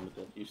into the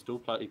monitor. You still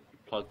plug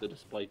the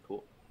display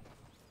port.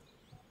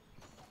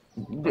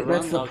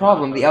 That's the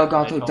problem. The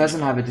Elgato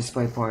doesn't have a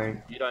display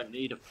port. You don't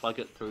need to plug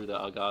it through the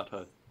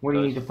Elgato. What do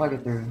you need to plug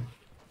it through?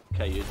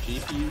 Okay, your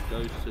GPU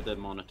goes to the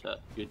monitor.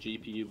 Your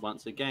GPU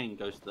once again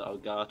goes to the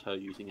Elgato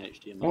using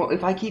HDMI. Well,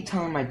 if I keep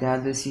telling my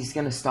dad this, he's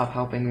gonna stop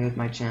helping me with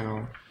my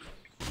channel.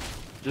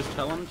 Just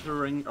tell him to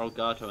ring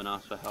Elgato and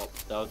ask for help.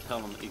 They'll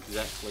tell him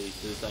exactly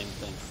the same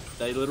thing.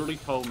 They literally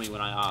told me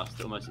when I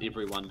asked. Almost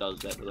everyone does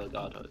that with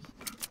Elgatos.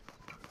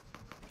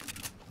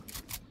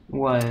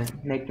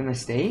 What? Make the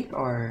mistake,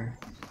 or...?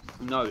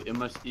 No,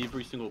 almost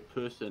every single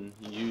person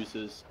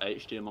uses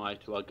HDMI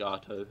to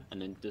Elgato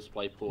and then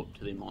DisplayPort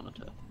to their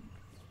monitor.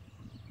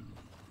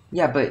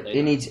 Yeah, but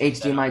it needs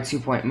HDMI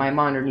 2.0. My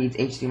monitor needs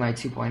HDMI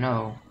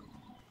 2.0.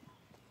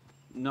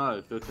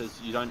 No,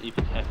 because you don't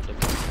even have to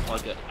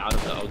plug it out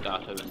of the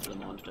Elgato into the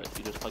monitor.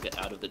 You just plug it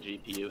out of the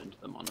GPU into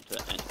the monitor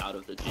and out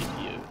of the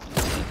GPU into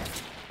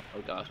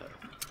the Elgato.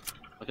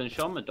 I can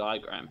show them a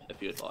diagram if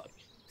you'd like.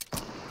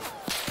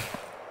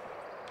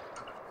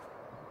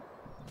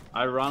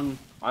 I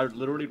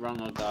literally rung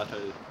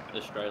Elgato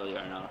Australia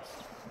and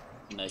asked,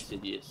 and they said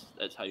yes,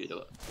 that's how you do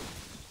it.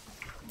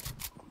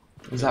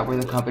 Is that where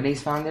the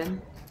company's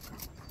founded?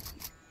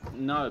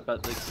 No,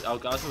 but the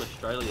Elgato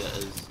Australia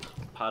is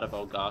part of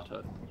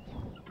Elgato.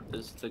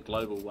 It's the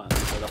global one,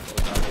 set up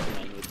Elgato's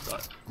main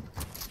website.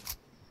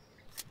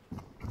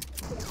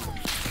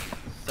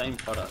 Same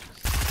products,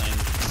 same.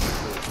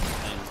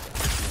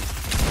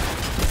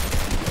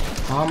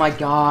 Oh my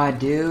god,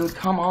 dude,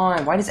 come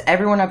on. Why does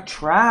everyone have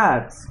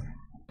traps?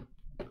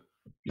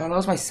 No, that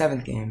was my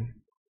 7th game.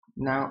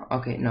 Now,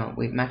 okay, no,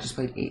 wait, matches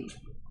played 8.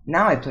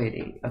 Now I played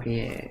 8.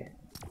 Okay,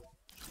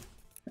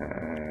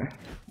 yeah.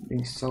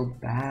 Being so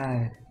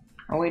bad.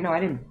 Oh wait, no, I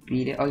didn't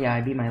beat it. Oh yeah,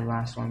 I beat my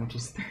last one, which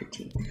is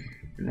 13.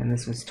 And then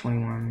this was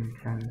 21,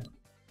 10.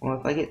 Well,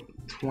 if I get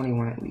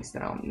 21 at least,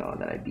 then I'll know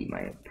that I beat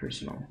my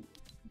personal.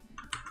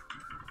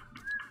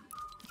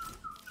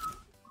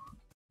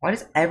 Why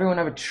does everyone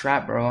have a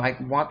trap, bro? I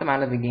want them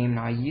out of the game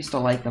now. I used to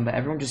like them, but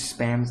everyone just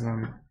spams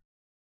them.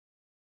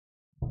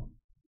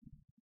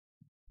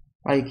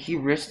 Like, he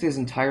risked his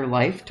entire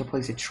life to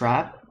place a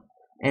trap,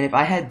 and if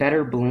I had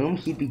better bloom,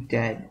 he'd be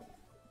dead.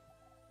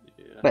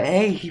 Yeah. But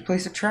hey, he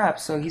placed a trap,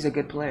 so he's a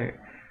good player.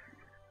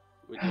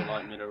 would you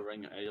like me to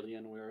ring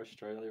Alienware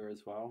Australia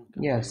as well?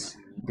 Yes,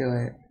 do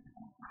it.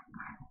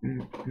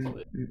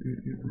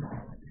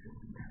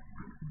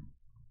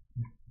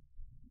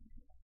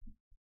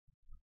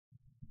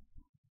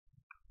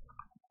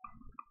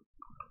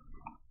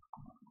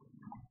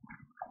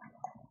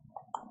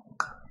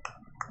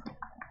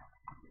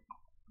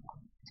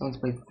 Someone's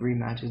played 3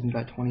 matches and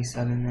got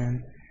 27,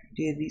 man.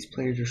 Dude, these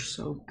players are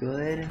so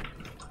good.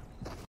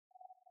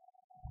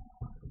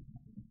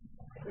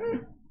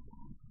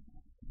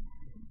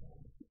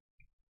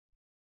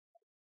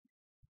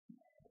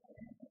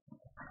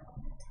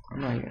 I'm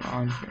not even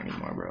on here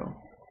anymore, bro.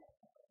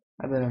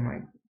 I bet I'm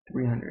like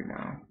 300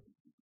 now.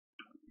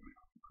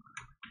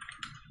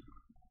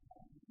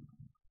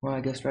 Well,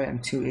 I guess right,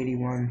 I'm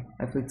 281.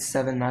 I played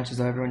 7 matches,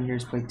 though everyone here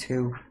has played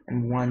 2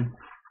 and 1.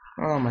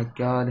 Oh my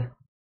god.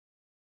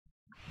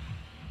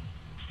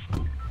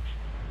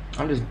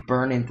 I'm just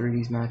burning through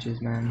these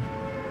matches, man.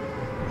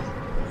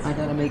 I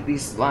gotta make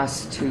these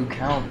last 2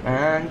 count,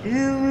 man.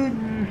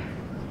 Dude.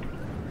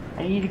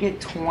 I need to get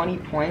 20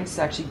 points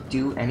to actually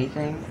do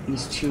anything.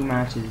 These 2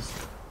 matches.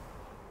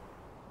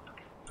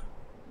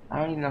 I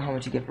don't even know how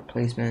much you get for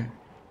placement.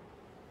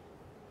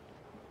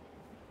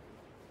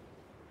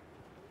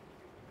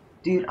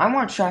 Dude, I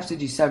want Traps to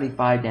do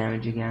 75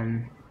 damage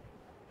again.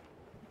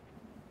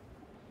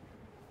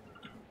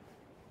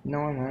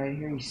 No one right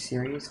here? Are you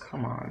serious?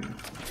 Come on.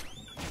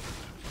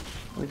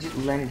 I just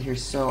landed here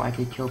so I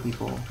could kill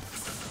people.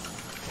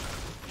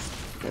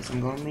 Guess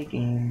I'm going late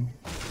game.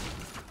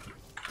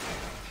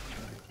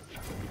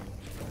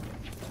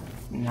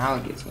 Now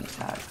it gets me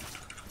attacked.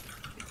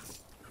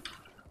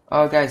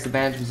 Oh guys, the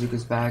Bandage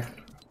Bazooka's back.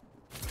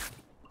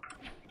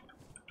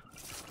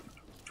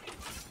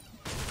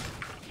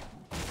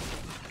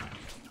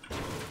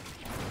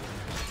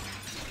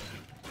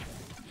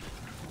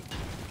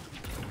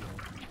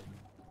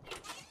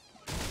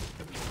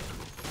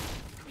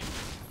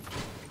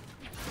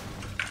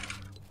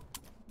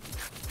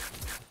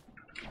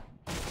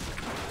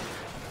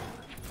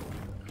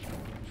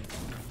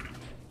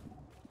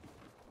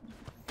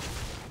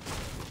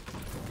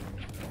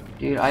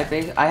 Dude, I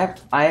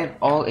have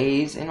all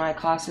A's in my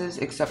classes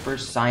except for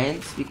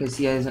science because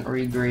he hasn't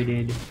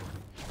regraded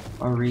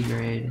or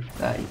regrade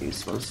that he was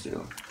supposed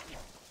to.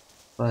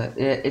 But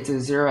it's a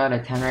 0 out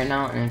of 10 right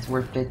now, and it's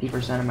worth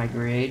 50% of my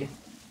grade.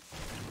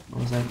 I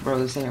was like, bro,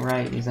 this ain't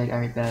right. He's like,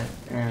 alright, bet.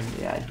 And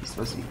yeah, he's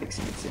supposed to be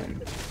fixing it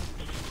soon.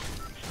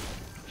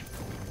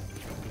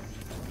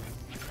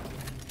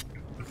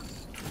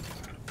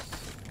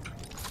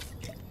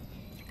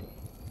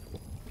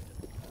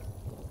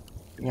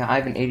 Yeah, I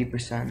have an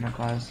 80% in my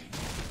class.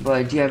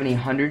 But do you have any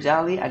hundreds,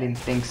 Ali? I didn't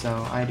think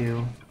so. I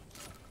do.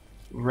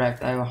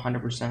 Wrecked. I have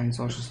 100% in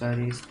social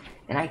studies.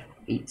 And I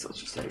hate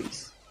social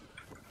studies.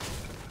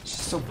 It's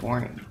just so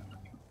boring.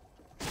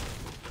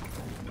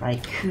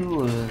 Like,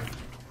 cool.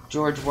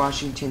 George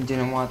Washington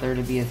didn't want there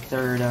to be a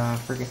third,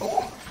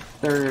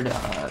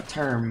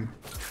 term.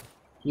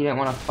 He didn't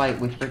want to fight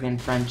with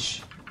friggin'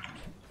 French.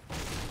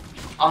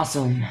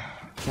 Awesome.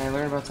 Can I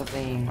learn about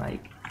something,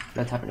 like,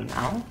 that's happening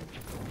now?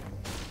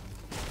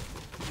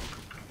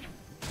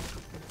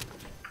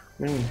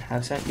 You don't even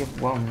have science, you have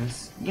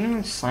wellness. You don't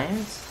have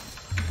science?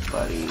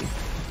 Buddy.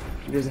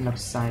 He doesn't have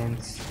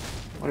science.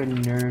 What a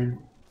nerd.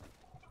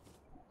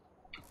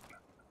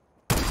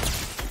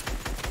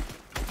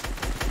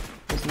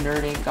 This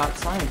nerd ain't got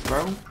science,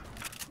 bro.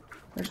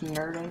 This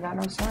nerd ain't got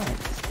no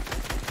science.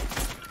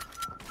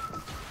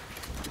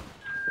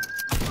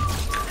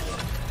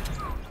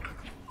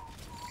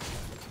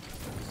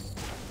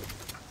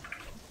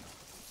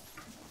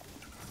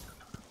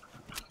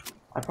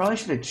 I probably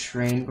should have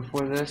trained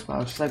before this, but I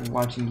was just like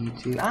watching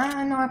YouTube.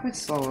 Ah, no, I played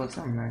solo, it's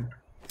not mine.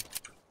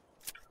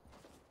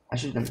 I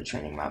should have done the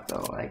training map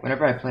though. Like,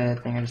 whenever I play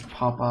that thing, I just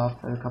pop off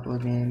for a couple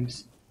of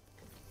games.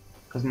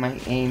 Because my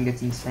aim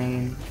gets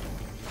insane.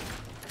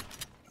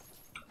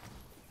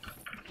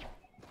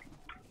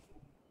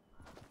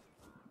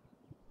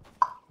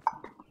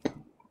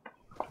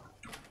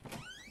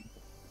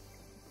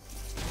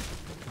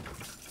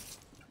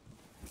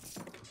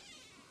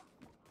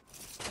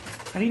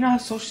 How do you not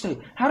have social studies?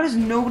 How does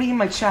nobody in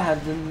my chat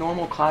have the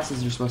normal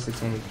classes you're supposed to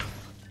take?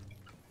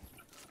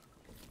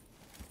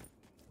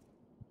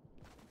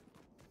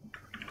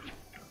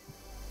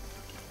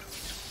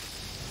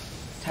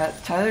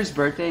 Tyler's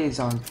birthday is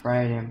on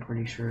Friday, I'm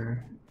pretty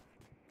sure.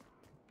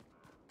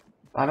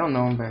 I don't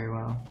know him very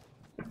well.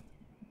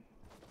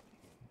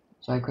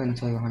 So I couldn't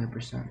tell you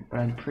 100%, but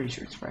I'm pretty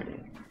sure it's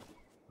Friday.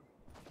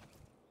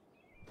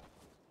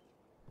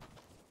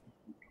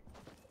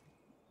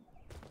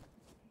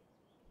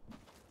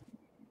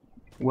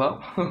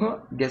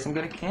 Well, guess I'm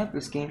gonna camp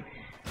this game.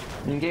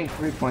 I mean, getting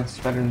 3 points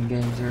is better than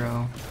getting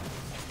 0.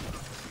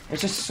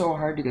 It's just so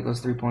hard to get those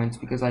 3 points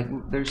because, like,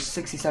 there's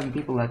 67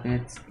 people left and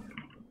it's,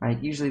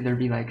 like, usually there'd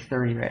be like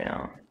 30 right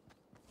now.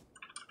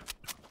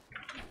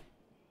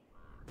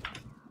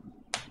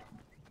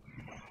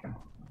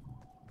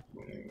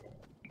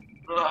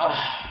 Ugh.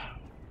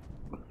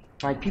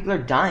 Like, people are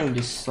dying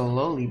just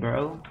slowly,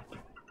 bro.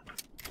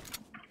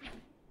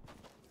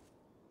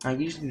 Like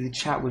usually the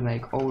chat would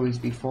like always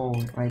be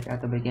full, like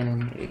at the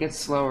beginning. It gets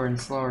slower and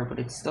slower, but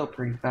it's still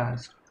pretty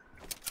fast.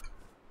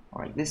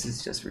 Like this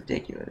is just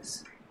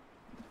ridiculous.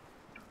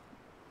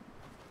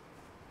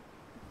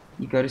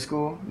 You go to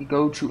school? You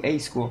go to a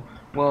school.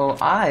 Well,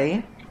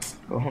 I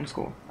go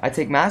homeschool. I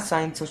take math,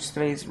 science, social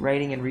studies,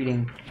 writing, and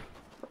reading.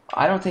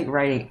 I don't take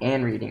writing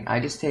and reading. I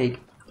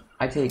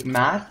take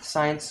math,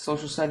 science,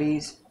 social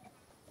studies,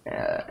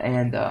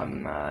 and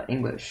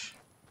English,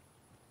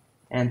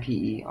 and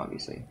PE,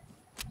 obviously.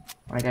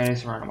 Like I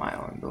just run on my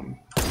own. Boom.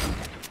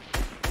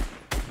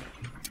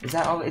 Is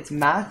that all? It's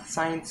math,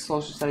 science,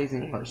 social studies,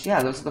 and English.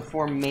 Yeah, those are the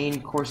 4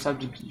 main core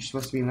subjects you're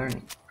supposed to be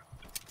learning.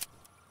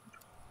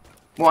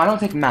 Well, I don't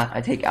take math.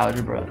 I take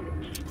algebra.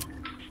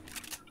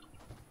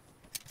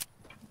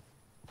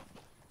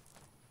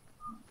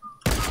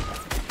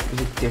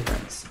 There's a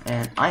difference,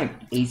 and I'm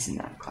ace in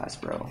that class,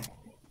 bro.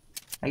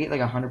 I get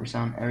like 100%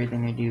 on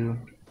everything I do.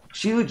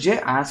 She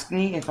legit asked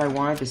me if I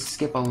wanted to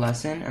skip a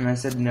lesson, and I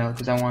said no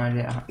because I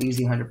wanted it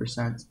easy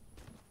 100%.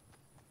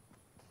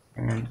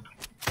 And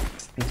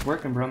it's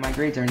working, bro. My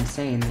grades are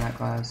insane in that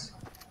class.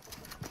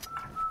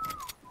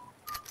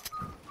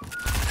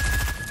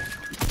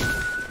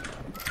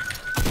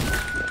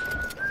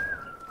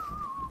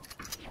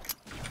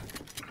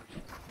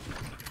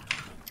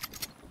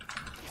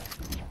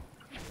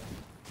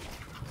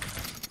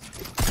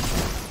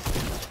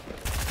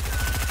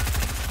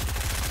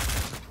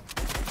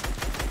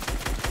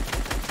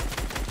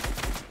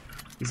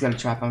 He's got a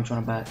trap. I'm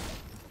trying to bet.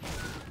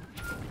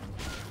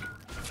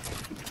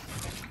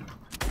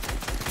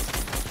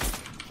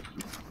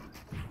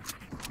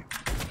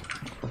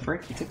 The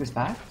frick? He took this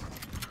back?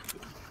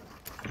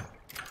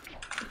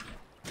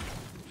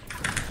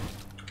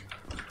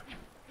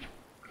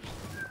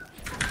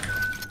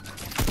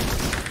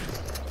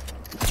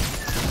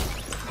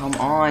 Come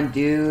on,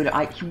 dude.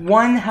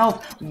 1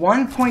 health,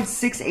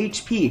 1.6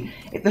 HP.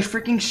 If the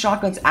freaking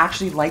shotguns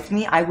actually liked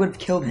me, I would have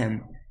killed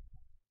him.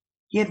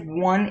 He had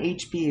 1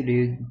 HP,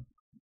 dude.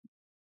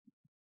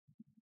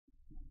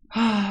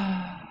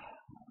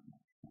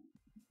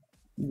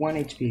 1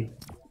 HP.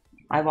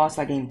 I lost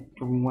that game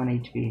for 1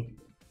 HP.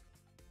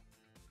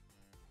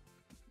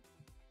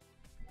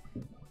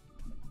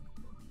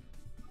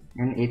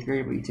 You're in 8th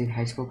grade, but you take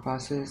high school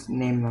classes?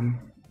 Name them.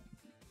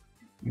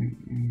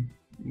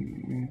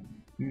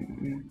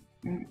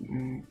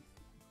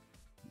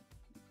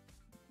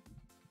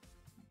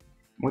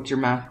 What's your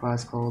math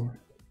class called?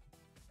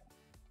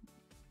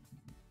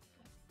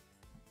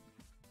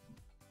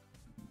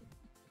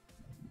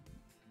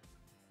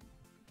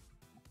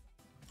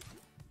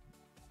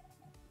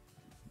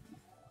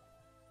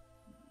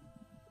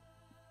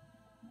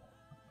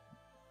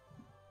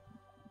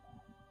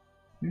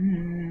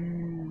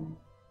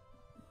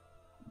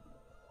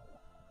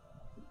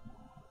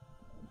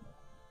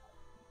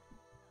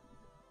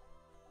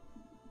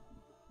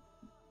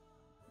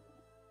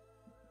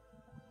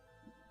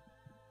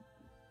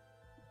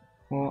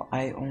 Well,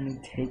 I only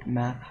take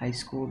math high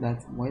school.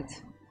 That's what?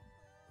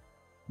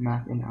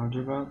 Math and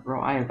algebra?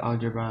 Bro, I have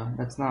algebra.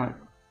 That's not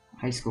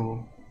high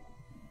school.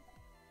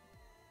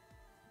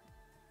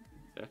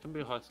 Yeah, it can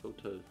be high school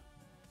too.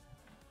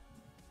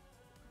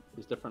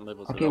 There's different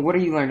levels. Okay, what are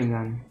you learning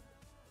then?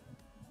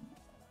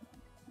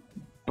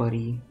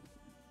 Buddy.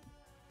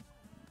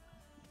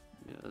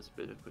 Yeah, that's a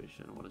better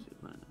question. What is he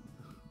learning?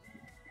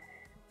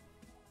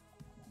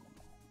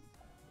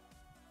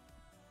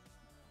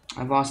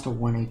 I lost a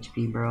 1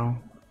 HP, bro.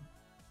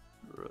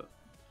 Right.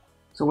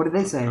 So what did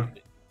they say?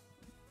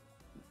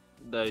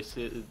 They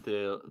said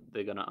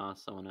they're gonna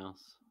ask someone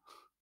else.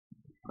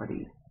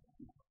 Buddy.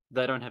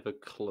 They don't have a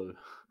clue.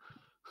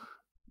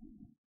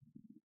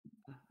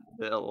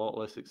 They're a lot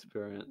less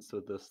experienced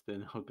with this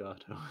than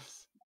Elgato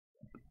is.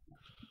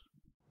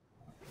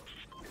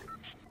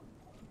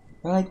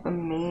 They're like the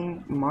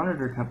main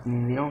monitor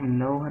company. They don't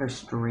know how to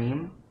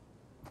stream.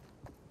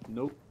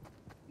 Nope.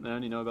 They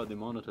only know about their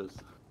monitors.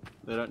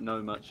 They don't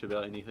know much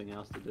about anything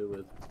else to do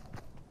with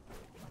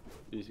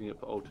using it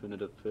for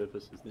alternative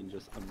purposes than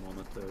just a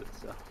monitor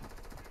itself.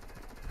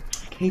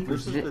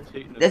 Capers, This is the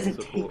technical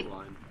doesn't support take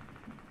line.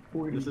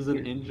 40 This is an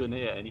years.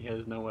 engineer and he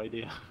has no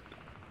idea.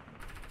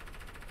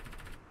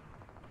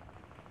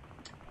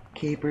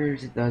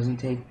 Capers, it doesn't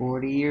take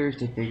 40 years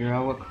to figure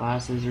out what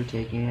classes you're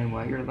taking and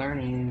what you're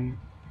learning.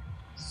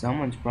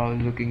 Someone's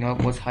probably looking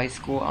up what's high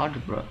school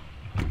algebra.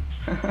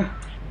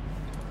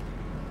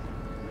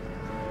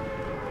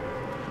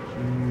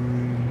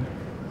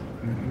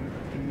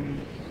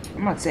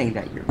 I'm not saying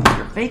that you're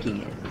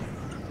faking it,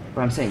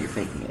 but I'm saying you're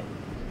faking it.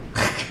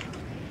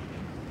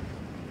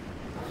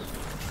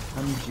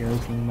 I'm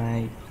joking,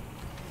 mate.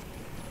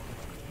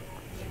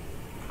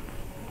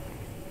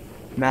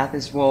 Math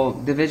is, well,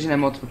 division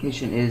and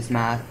multiplication is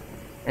math,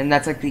 and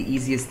that's like the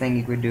easiest thing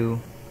you could do.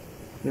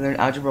 You learn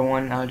algebra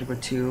 1, algebra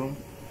 2,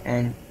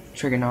 and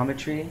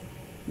trigonometry.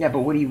 Yeah, but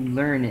what do you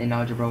learn in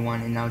algebra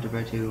 1 and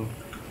algebra 2?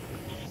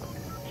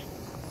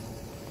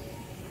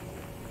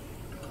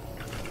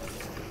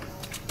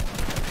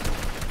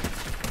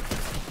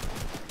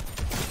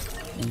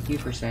 Thank you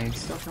for saying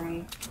stuff for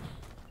me.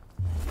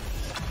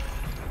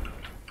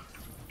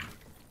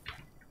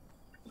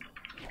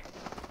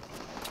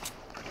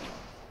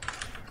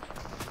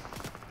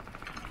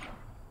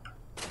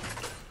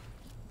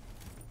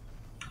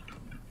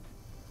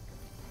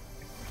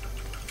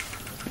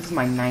 is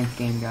my 9th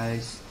game,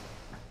 guys.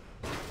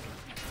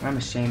 I'm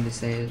ashamed to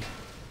say it.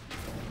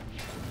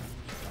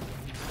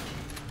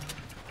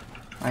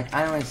 Like,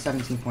 I only have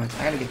 17 points.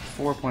 I gotta get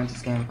 4 points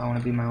this game if I want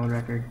to beat my old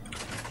record.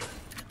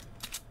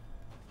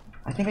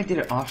 I think I did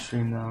it off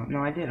stream though.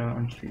 No, I did it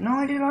on stream. No,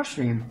 I did it off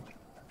stream.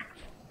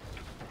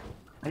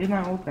 I did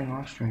my whole thing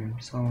off stream,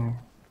 so.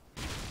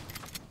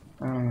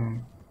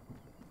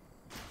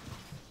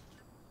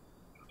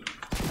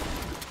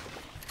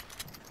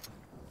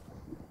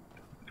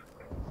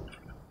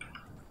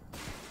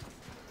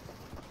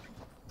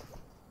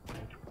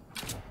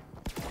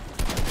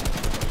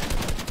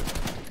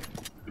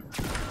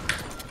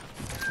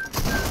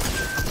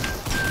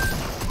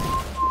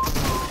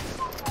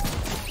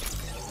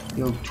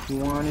 Yo,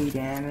 20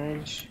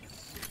 damage.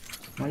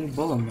 Why you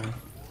bullying me?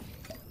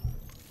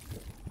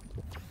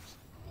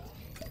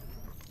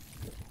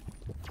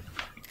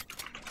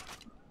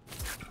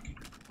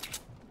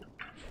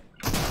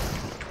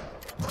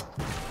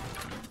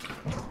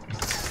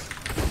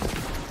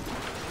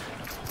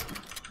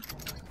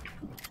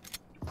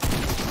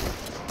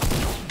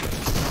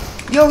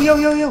 Yo!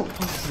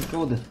 Oh,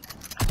 gold.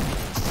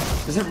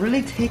 Does it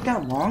really take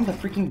that long to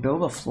freaking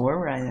build a floor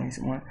where I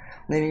want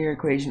linear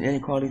equation,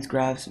 inequalities,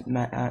 graphs?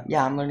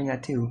 Yeah, I'm learning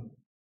that too.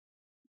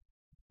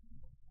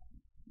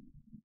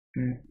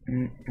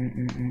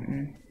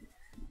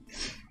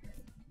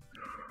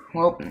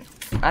 Well,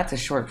 that's a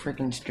short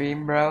freaking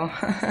stream, bro.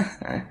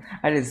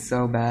 I did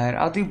so bad.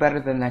 I'll do better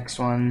the next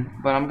one,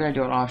 but I'm gonna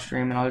do it off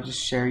stream and I'll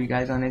just share you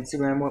guys on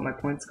Instagram what my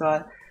points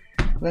got.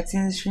 Let's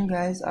end the stream,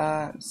 guys.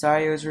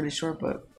 Sorry it was really short, but